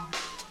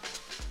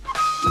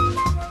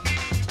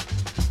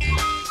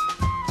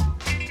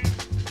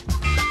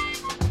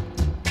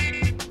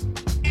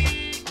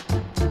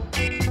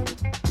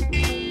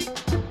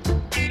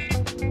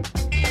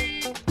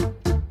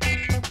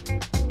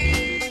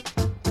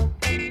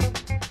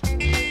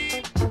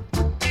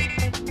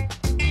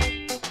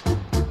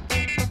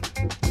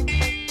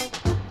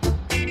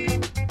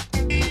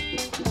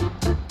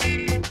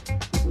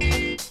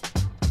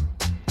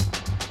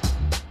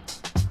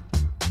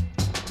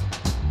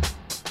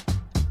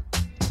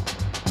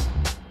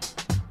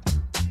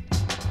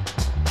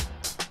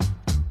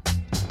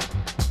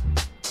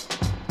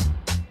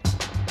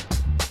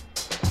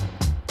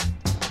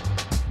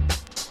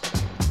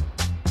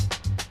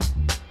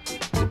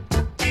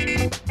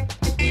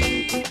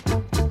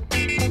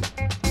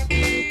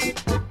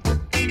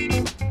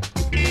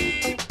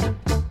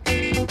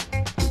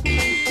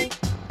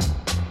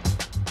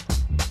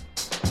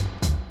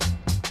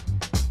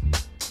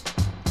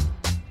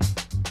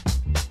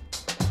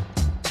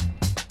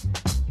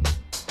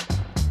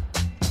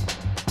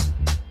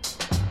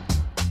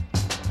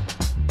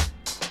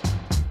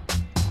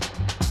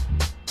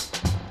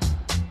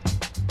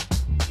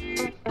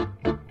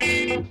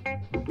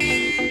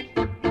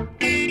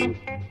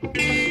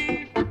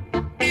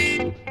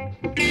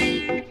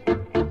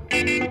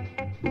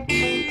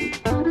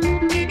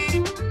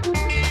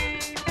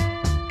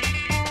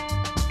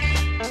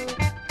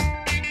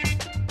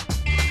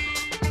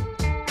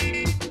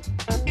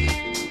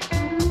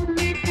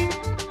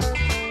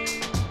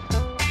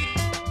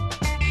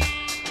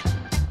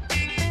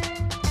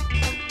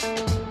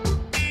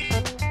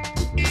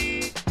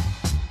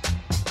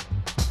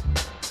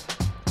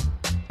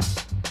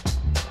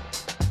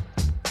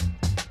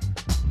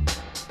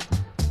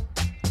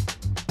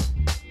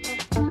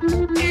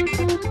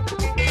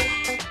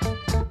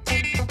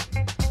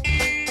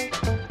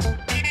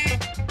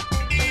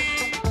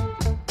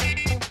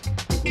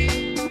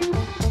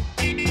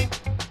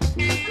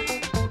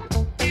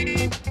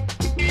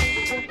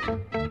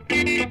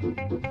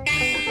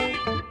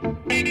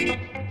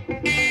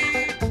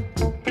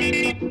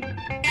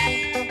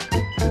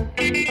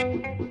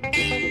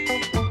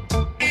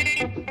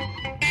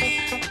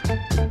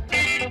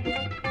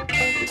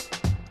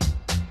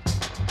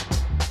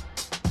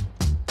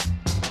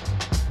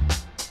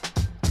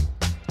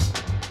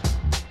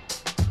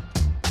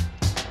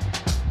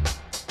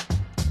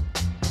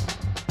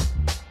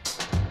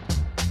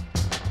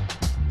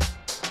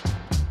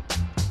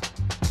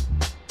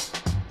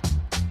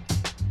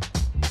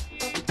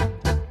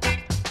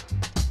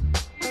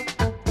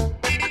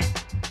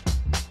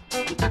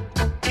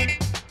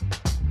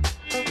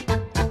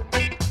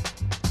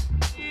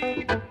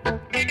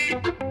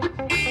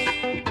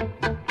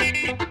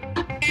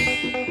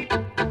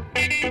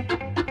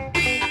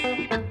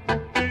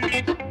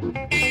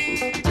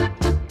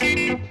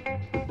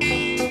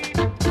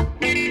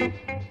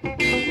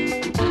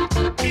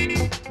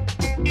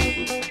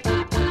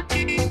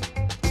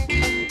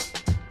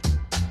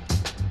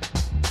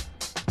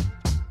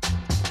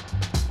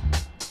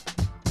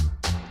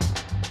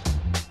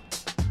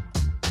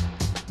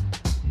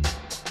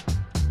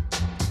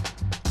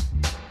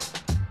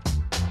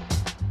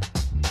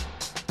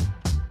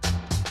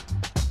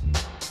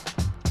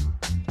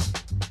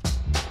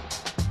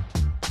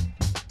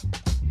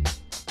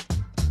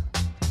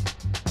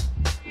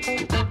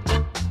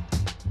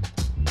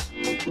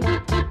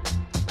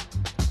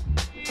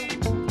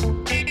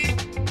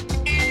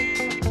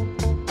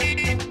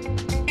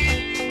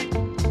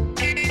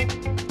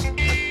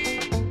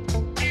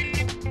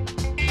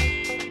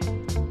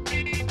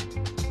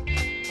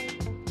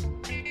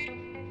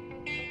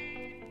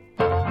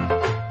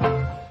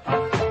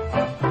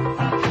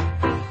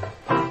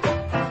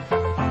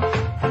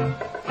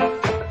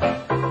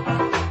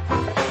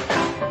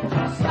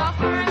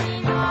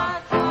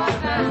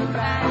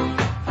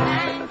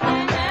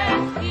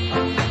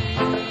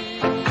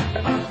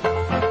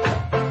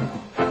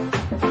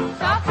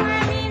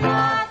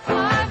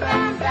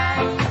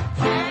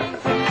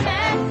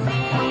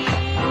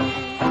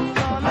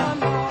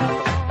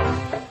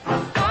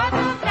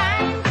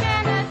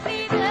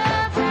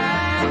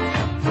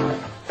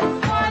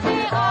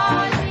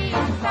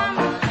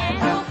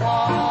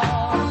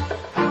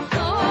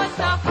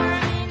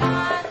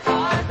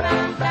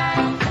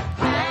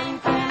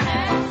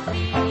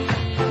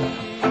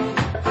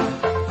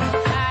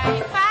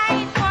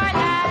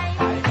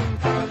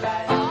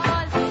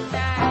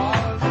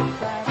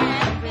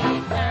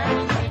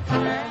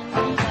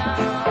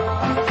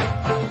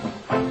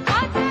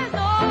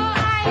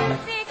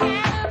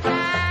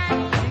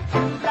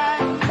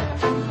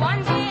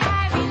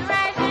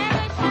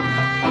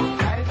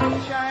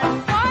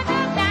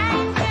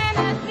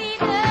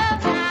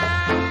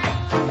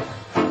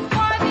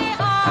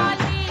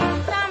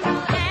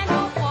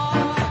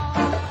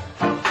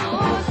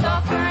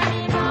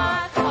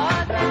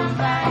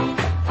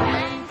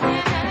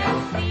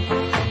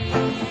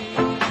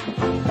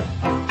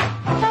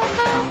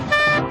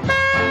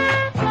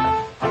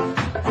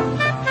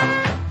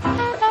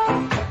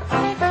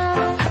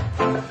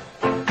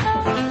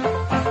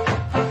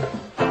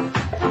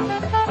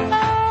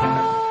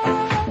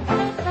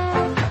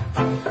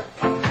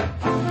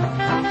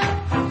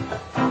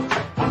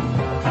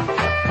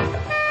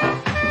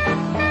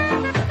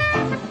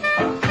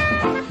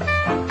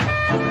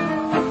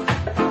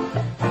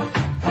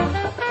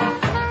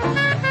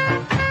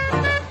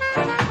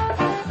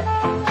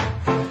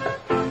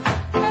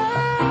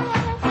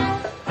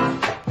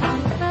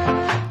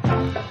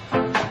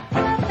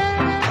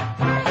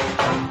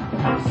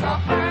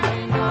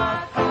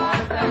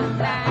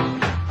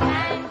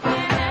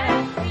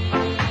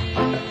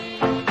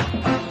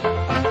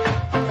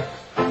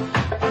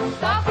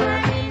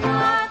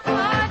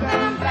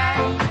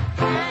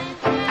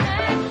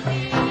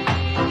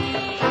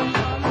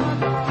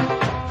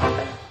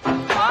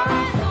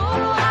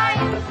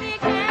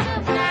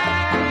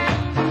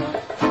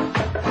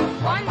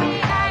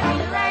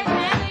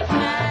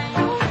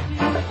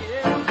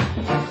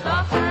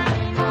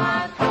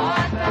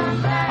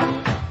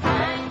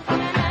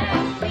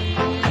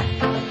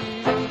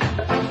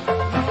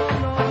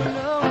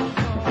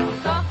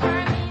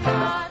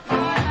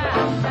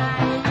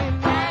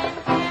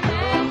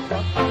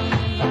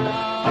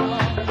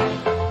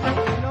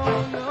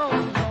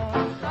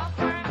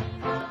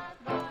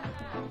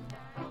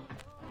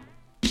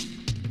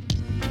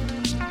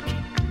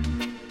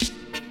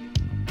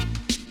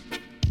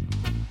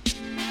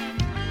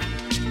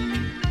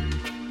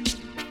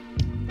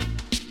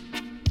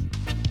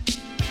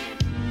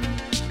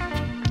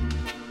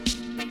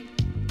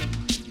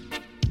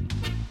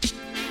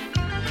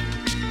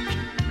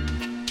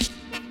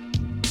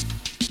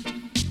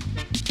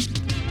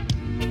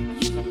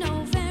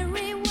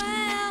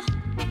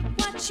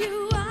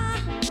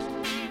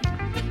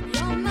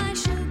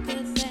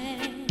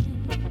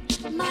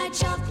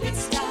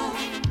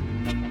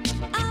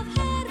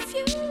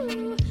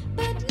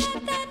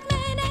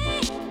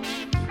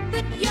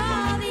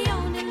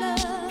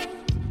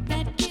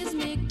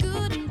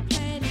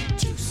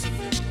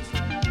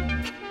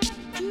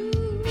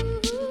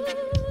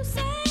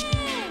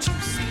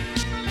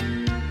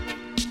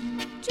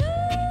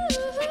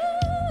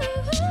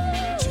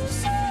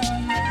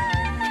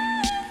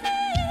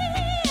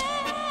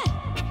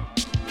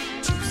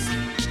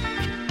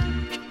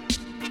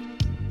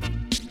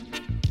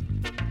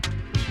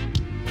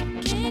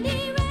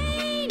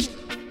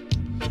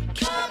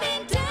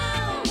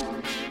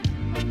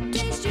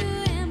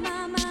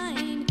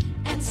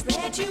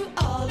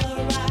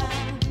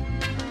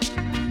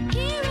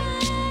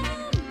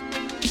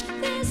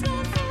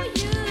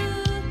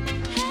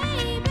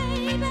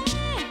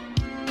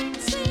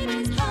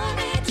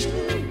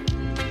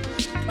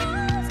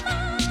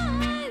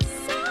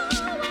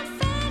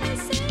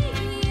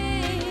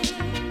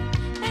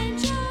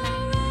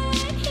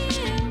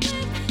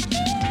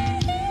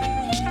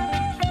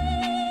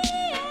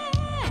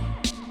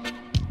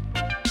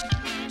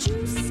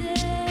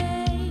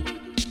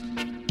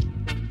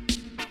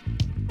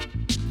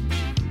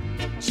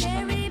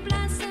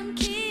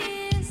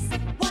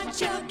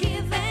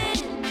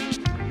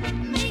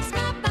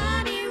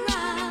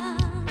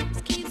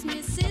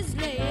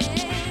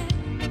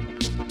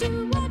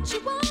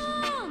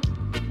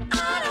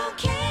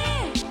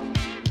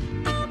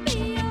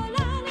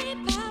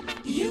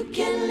 You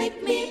can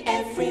lick me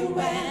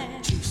everywhere.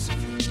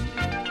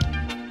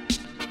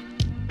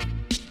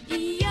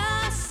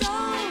 You're so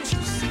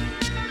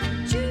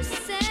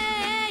juicy,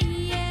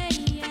 yeah,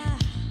 yeah.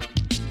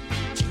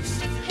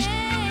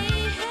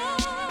 Hey,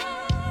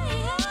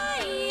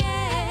 hey,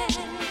 yeah.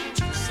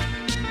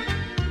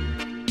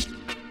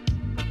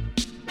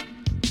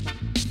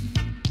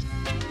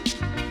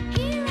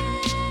 Here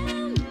I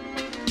am,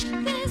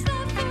 there's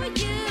love for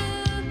you.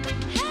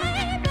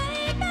 Hey,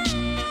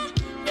 baby,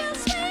 you're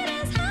sweet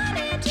as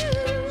honeydew.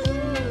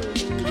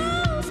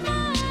 Close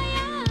my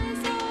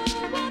eyes,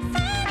 oh, what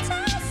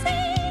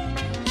fantasy!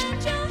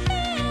 And you're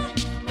here,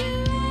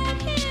 you're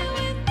right here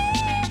with me.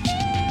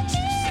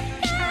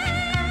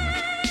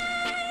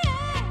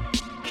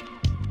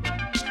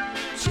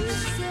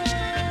 Juicy.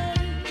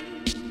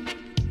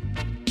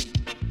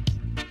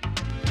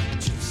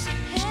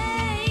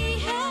 Hey,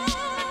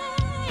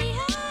 hey,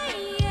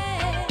 hey,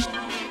 yeah.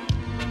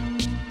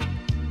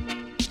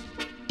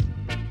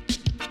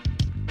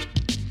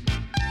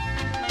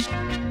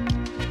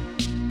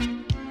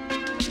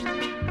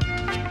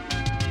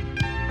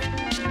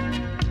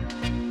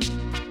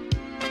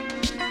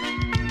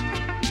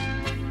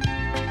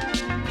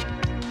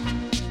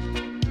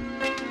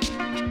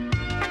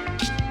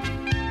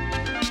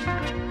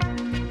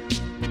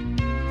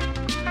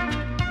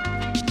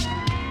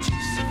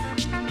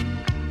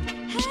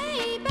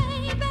 Hey,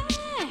 baby.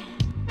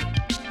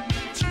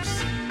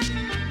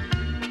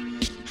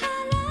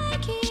 I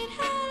like it.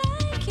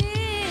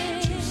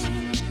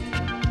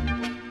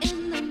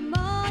 In the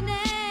morning,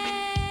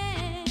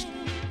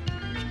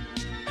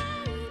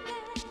 baby.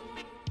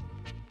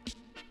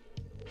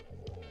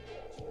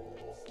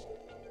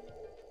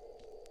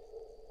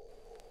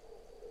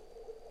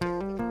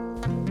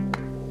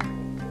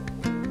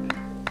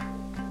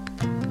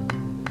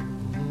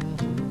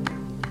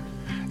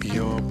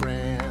 Your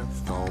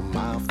breath on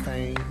my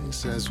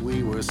face as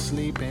we were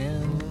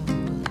sleeping.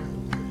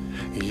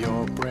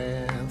 Your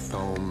breath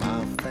on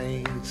my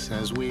face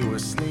as we were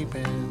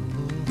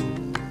sleeping.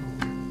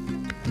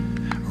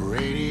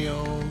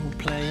 Radio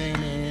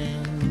playing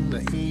in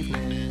the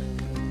evening.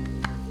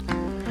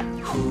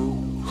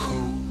 Who,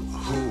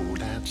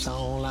 that's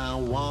all I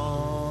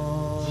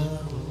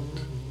want.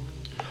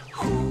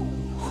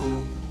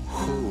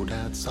 Who,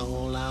 that's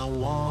all I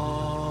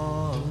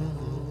want.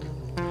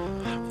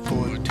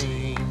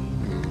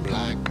 14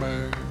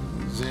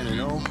 blackbirds in an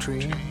oak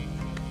tree.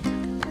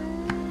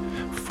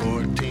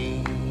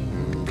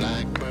 14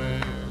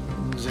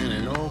 blackbirds in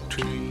an oak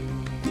tree.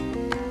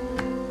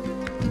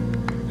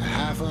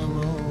 Half a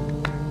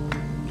moon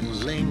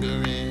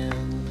lingering.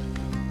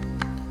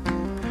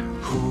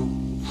 Who,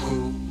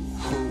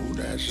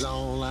 that's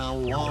all I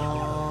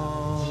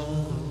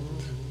want.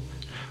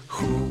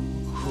 Who,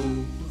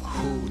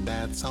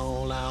 that's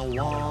all I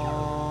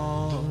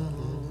want.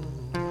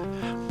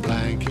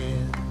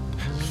 Blanket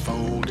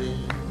folded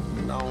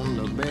on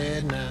the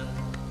bed now.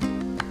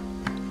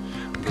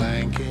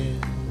 Blanket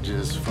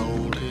just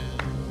folded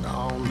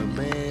on the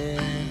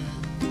bed.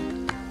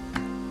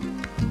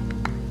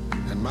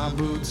 And my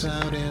boots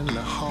out in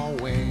the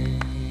hallway.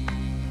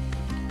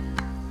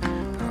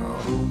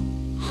 Oh,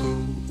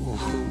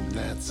 who,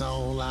 that's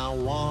all I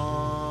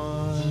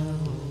want.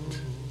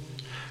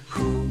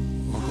 Who,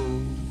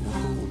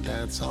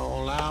 that's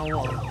all I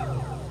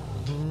want.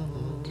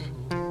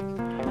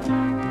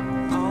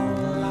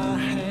 All I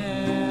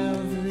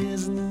have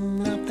is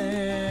nothing.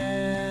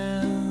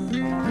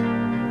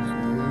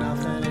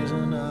 Nothing is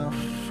enough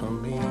for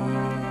me.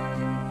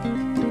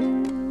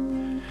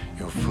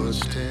 Your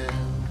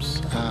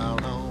footsteps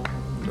out on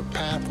the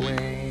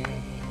pathway.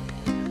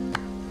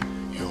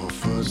 Your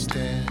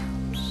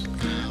footsteps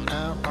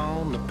out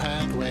on the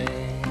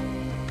pathway.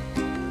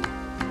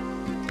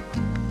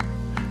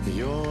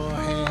 Your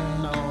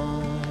hand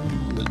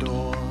on the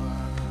door.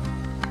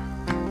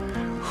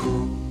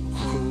 Who,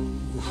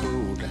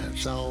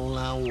 that's all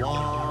I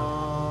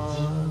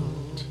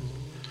want.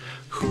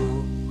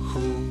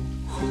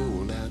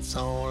 Who, that's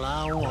all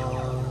I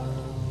want.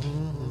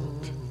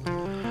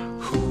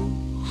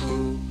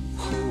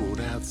 Who,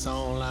 that's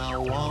all I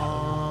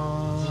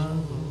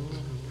want.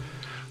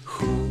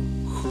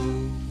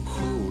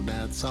 Who,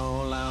 that's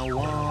all I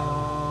want.